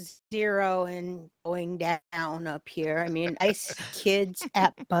 That's 0 and going down up here. I mean, I see kids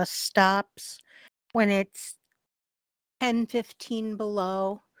at bus stops when it's 10, 15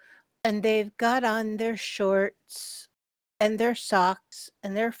 below, and they've got on their shorts and their socks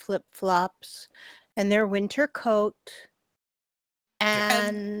and their flip-flops and their winter coat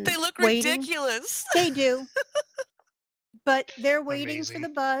And they and look waiting. ridiculous. They do. But they're waiting for Amazing. the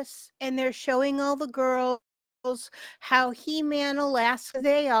bus, and they're showing all the girls how He-Man Alaska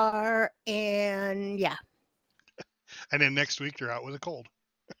they are, and yeah. And then next week they're out with a cold.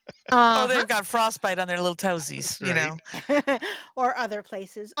 Oh, Uh-huh. they've got frostbite on their little toesies, you Right. know. Or other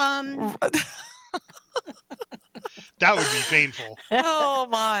places. That would be painful. Oh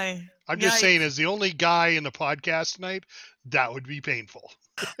my. I'm just saying, Yikes. as the only guy in the podcast tonight, that would be painful.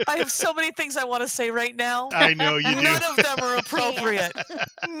 I have so many things I want to say right now. I know you do. None of them are appropriate.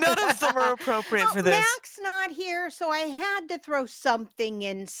 None of them are appropriate for this. Mac's not here, so I had to throw something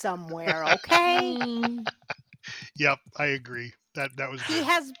in somewhere, okay? Yep, I agree. That was He good.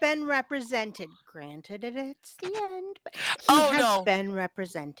 has been represented. Granted, it's the end, but he Oh, has no. been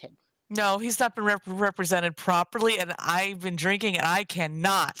represented. No, he's not been represented properly, and I've been drinking, and I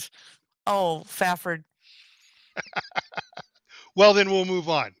cannot. Oh, Fafford. Well, then we'll move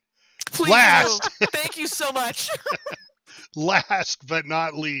on. Please Last. do. Thank you so much. Last but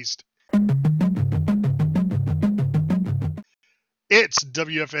not least, it's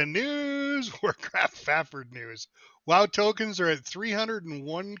WFN News, Warcraft Fafford News. WoW tokens are at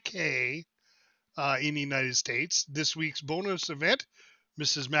 301K in the United States. This week's bonus event,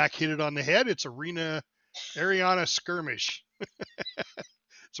 Mrs. Mac hit it on the head. It's Ariana Skirmish.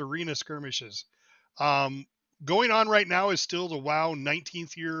 It's Arena Skirmishes. Going on right now is still the WoW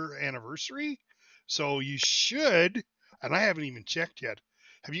 19th year anniversary. So you should, and I haven't even checked yet.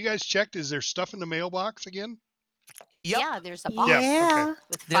 Have you guys checked? Is there stuff in the mailbox again? Yep. Yeah, there's a box Yeah.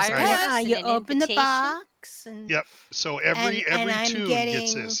 with There's fire a hats Yeah, and you an open the invitation. box and Yep. So every and I'm tune gets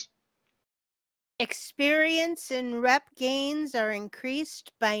getting this. experience and rep gains are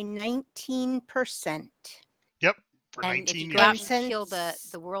increased by 19%. Yep. For And if 19 you go out years. and kill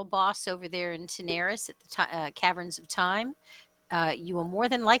Since- the world boss over there in Tenaris at the Caverns of Time, you will more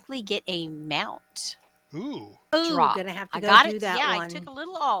than likely get a mount Ooh. Ooh, drop. gonna have to I go got do it. that Yeah, one. I took a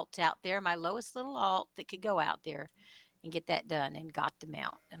little alt out there, my lowest little alt that could go out there and get that done, and got the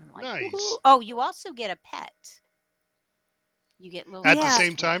mount. And I'm like, Nice. "Woohoo." Oh, you also get a pet. You get little At the Yeah.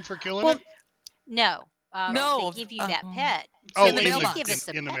 same time for killing Well, it? No, No, they give you that pet. Oh, in the they did mailbox. give us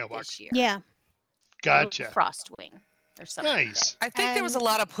a in the pet mailbox. this year. Yeah. A little Gotcha. Frostwing or something. like Nice. I think there was a And-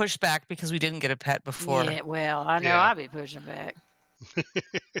 lot of pushback because we didn't get a pet that. before. Yeah, well, I know Yeah. I'll be pushing back.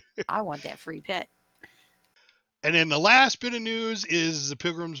 I want that free pet. And then the last bit of news is the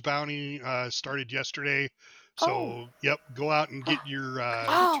Pilgrim's Bounty started yesterday. So, Oh. yep, go out and get your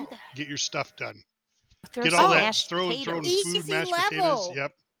Oh. get your stuff done. Throw Get some all that mashed throwing potatoes. food, Easy mashed level. potatoes.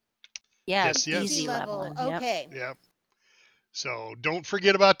 Yep. Yeah, Yes, yes. easy leveling. Yep. Okay. Yep. So don't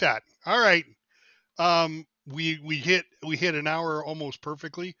forget about that. All right. We hit an hour almost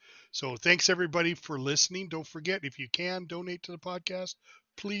perfectly. So thanks everybody for listening. Don't forget, if you can donate to the podcast,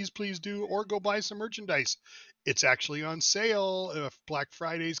 please do, or go buy some merchandise. It's actually on sale. If Black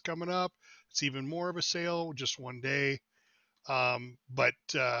Friday's coming up, it's even more of a sale, just one day. But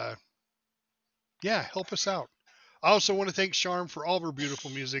yeah, help us out. I also want to thank Charm for all of her beautiful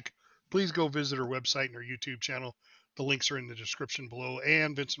music. Please go visit her website and her YouTube channel. The links are in the description below.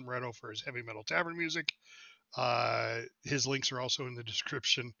 And Vincent Moretto for his heavy metal tavern music. His links are also in the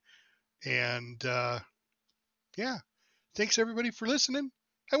description. And yeah, thanks everybody for listening.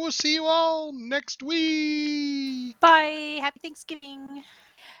 And we'll see you all next week. Bye. Happy Thanksgiving.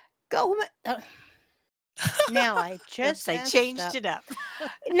 Go. Now I Oops, just I messed changed up. it up.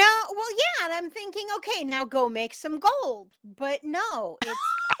 No, well, yeah, and I'm thinking, okay, now go make some gold. But no, it's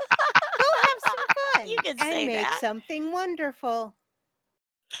go have some fun You can and say make that. something wonderful.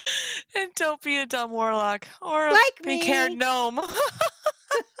 And don't be a dumb warlock or a Like pink-haired me. gnome.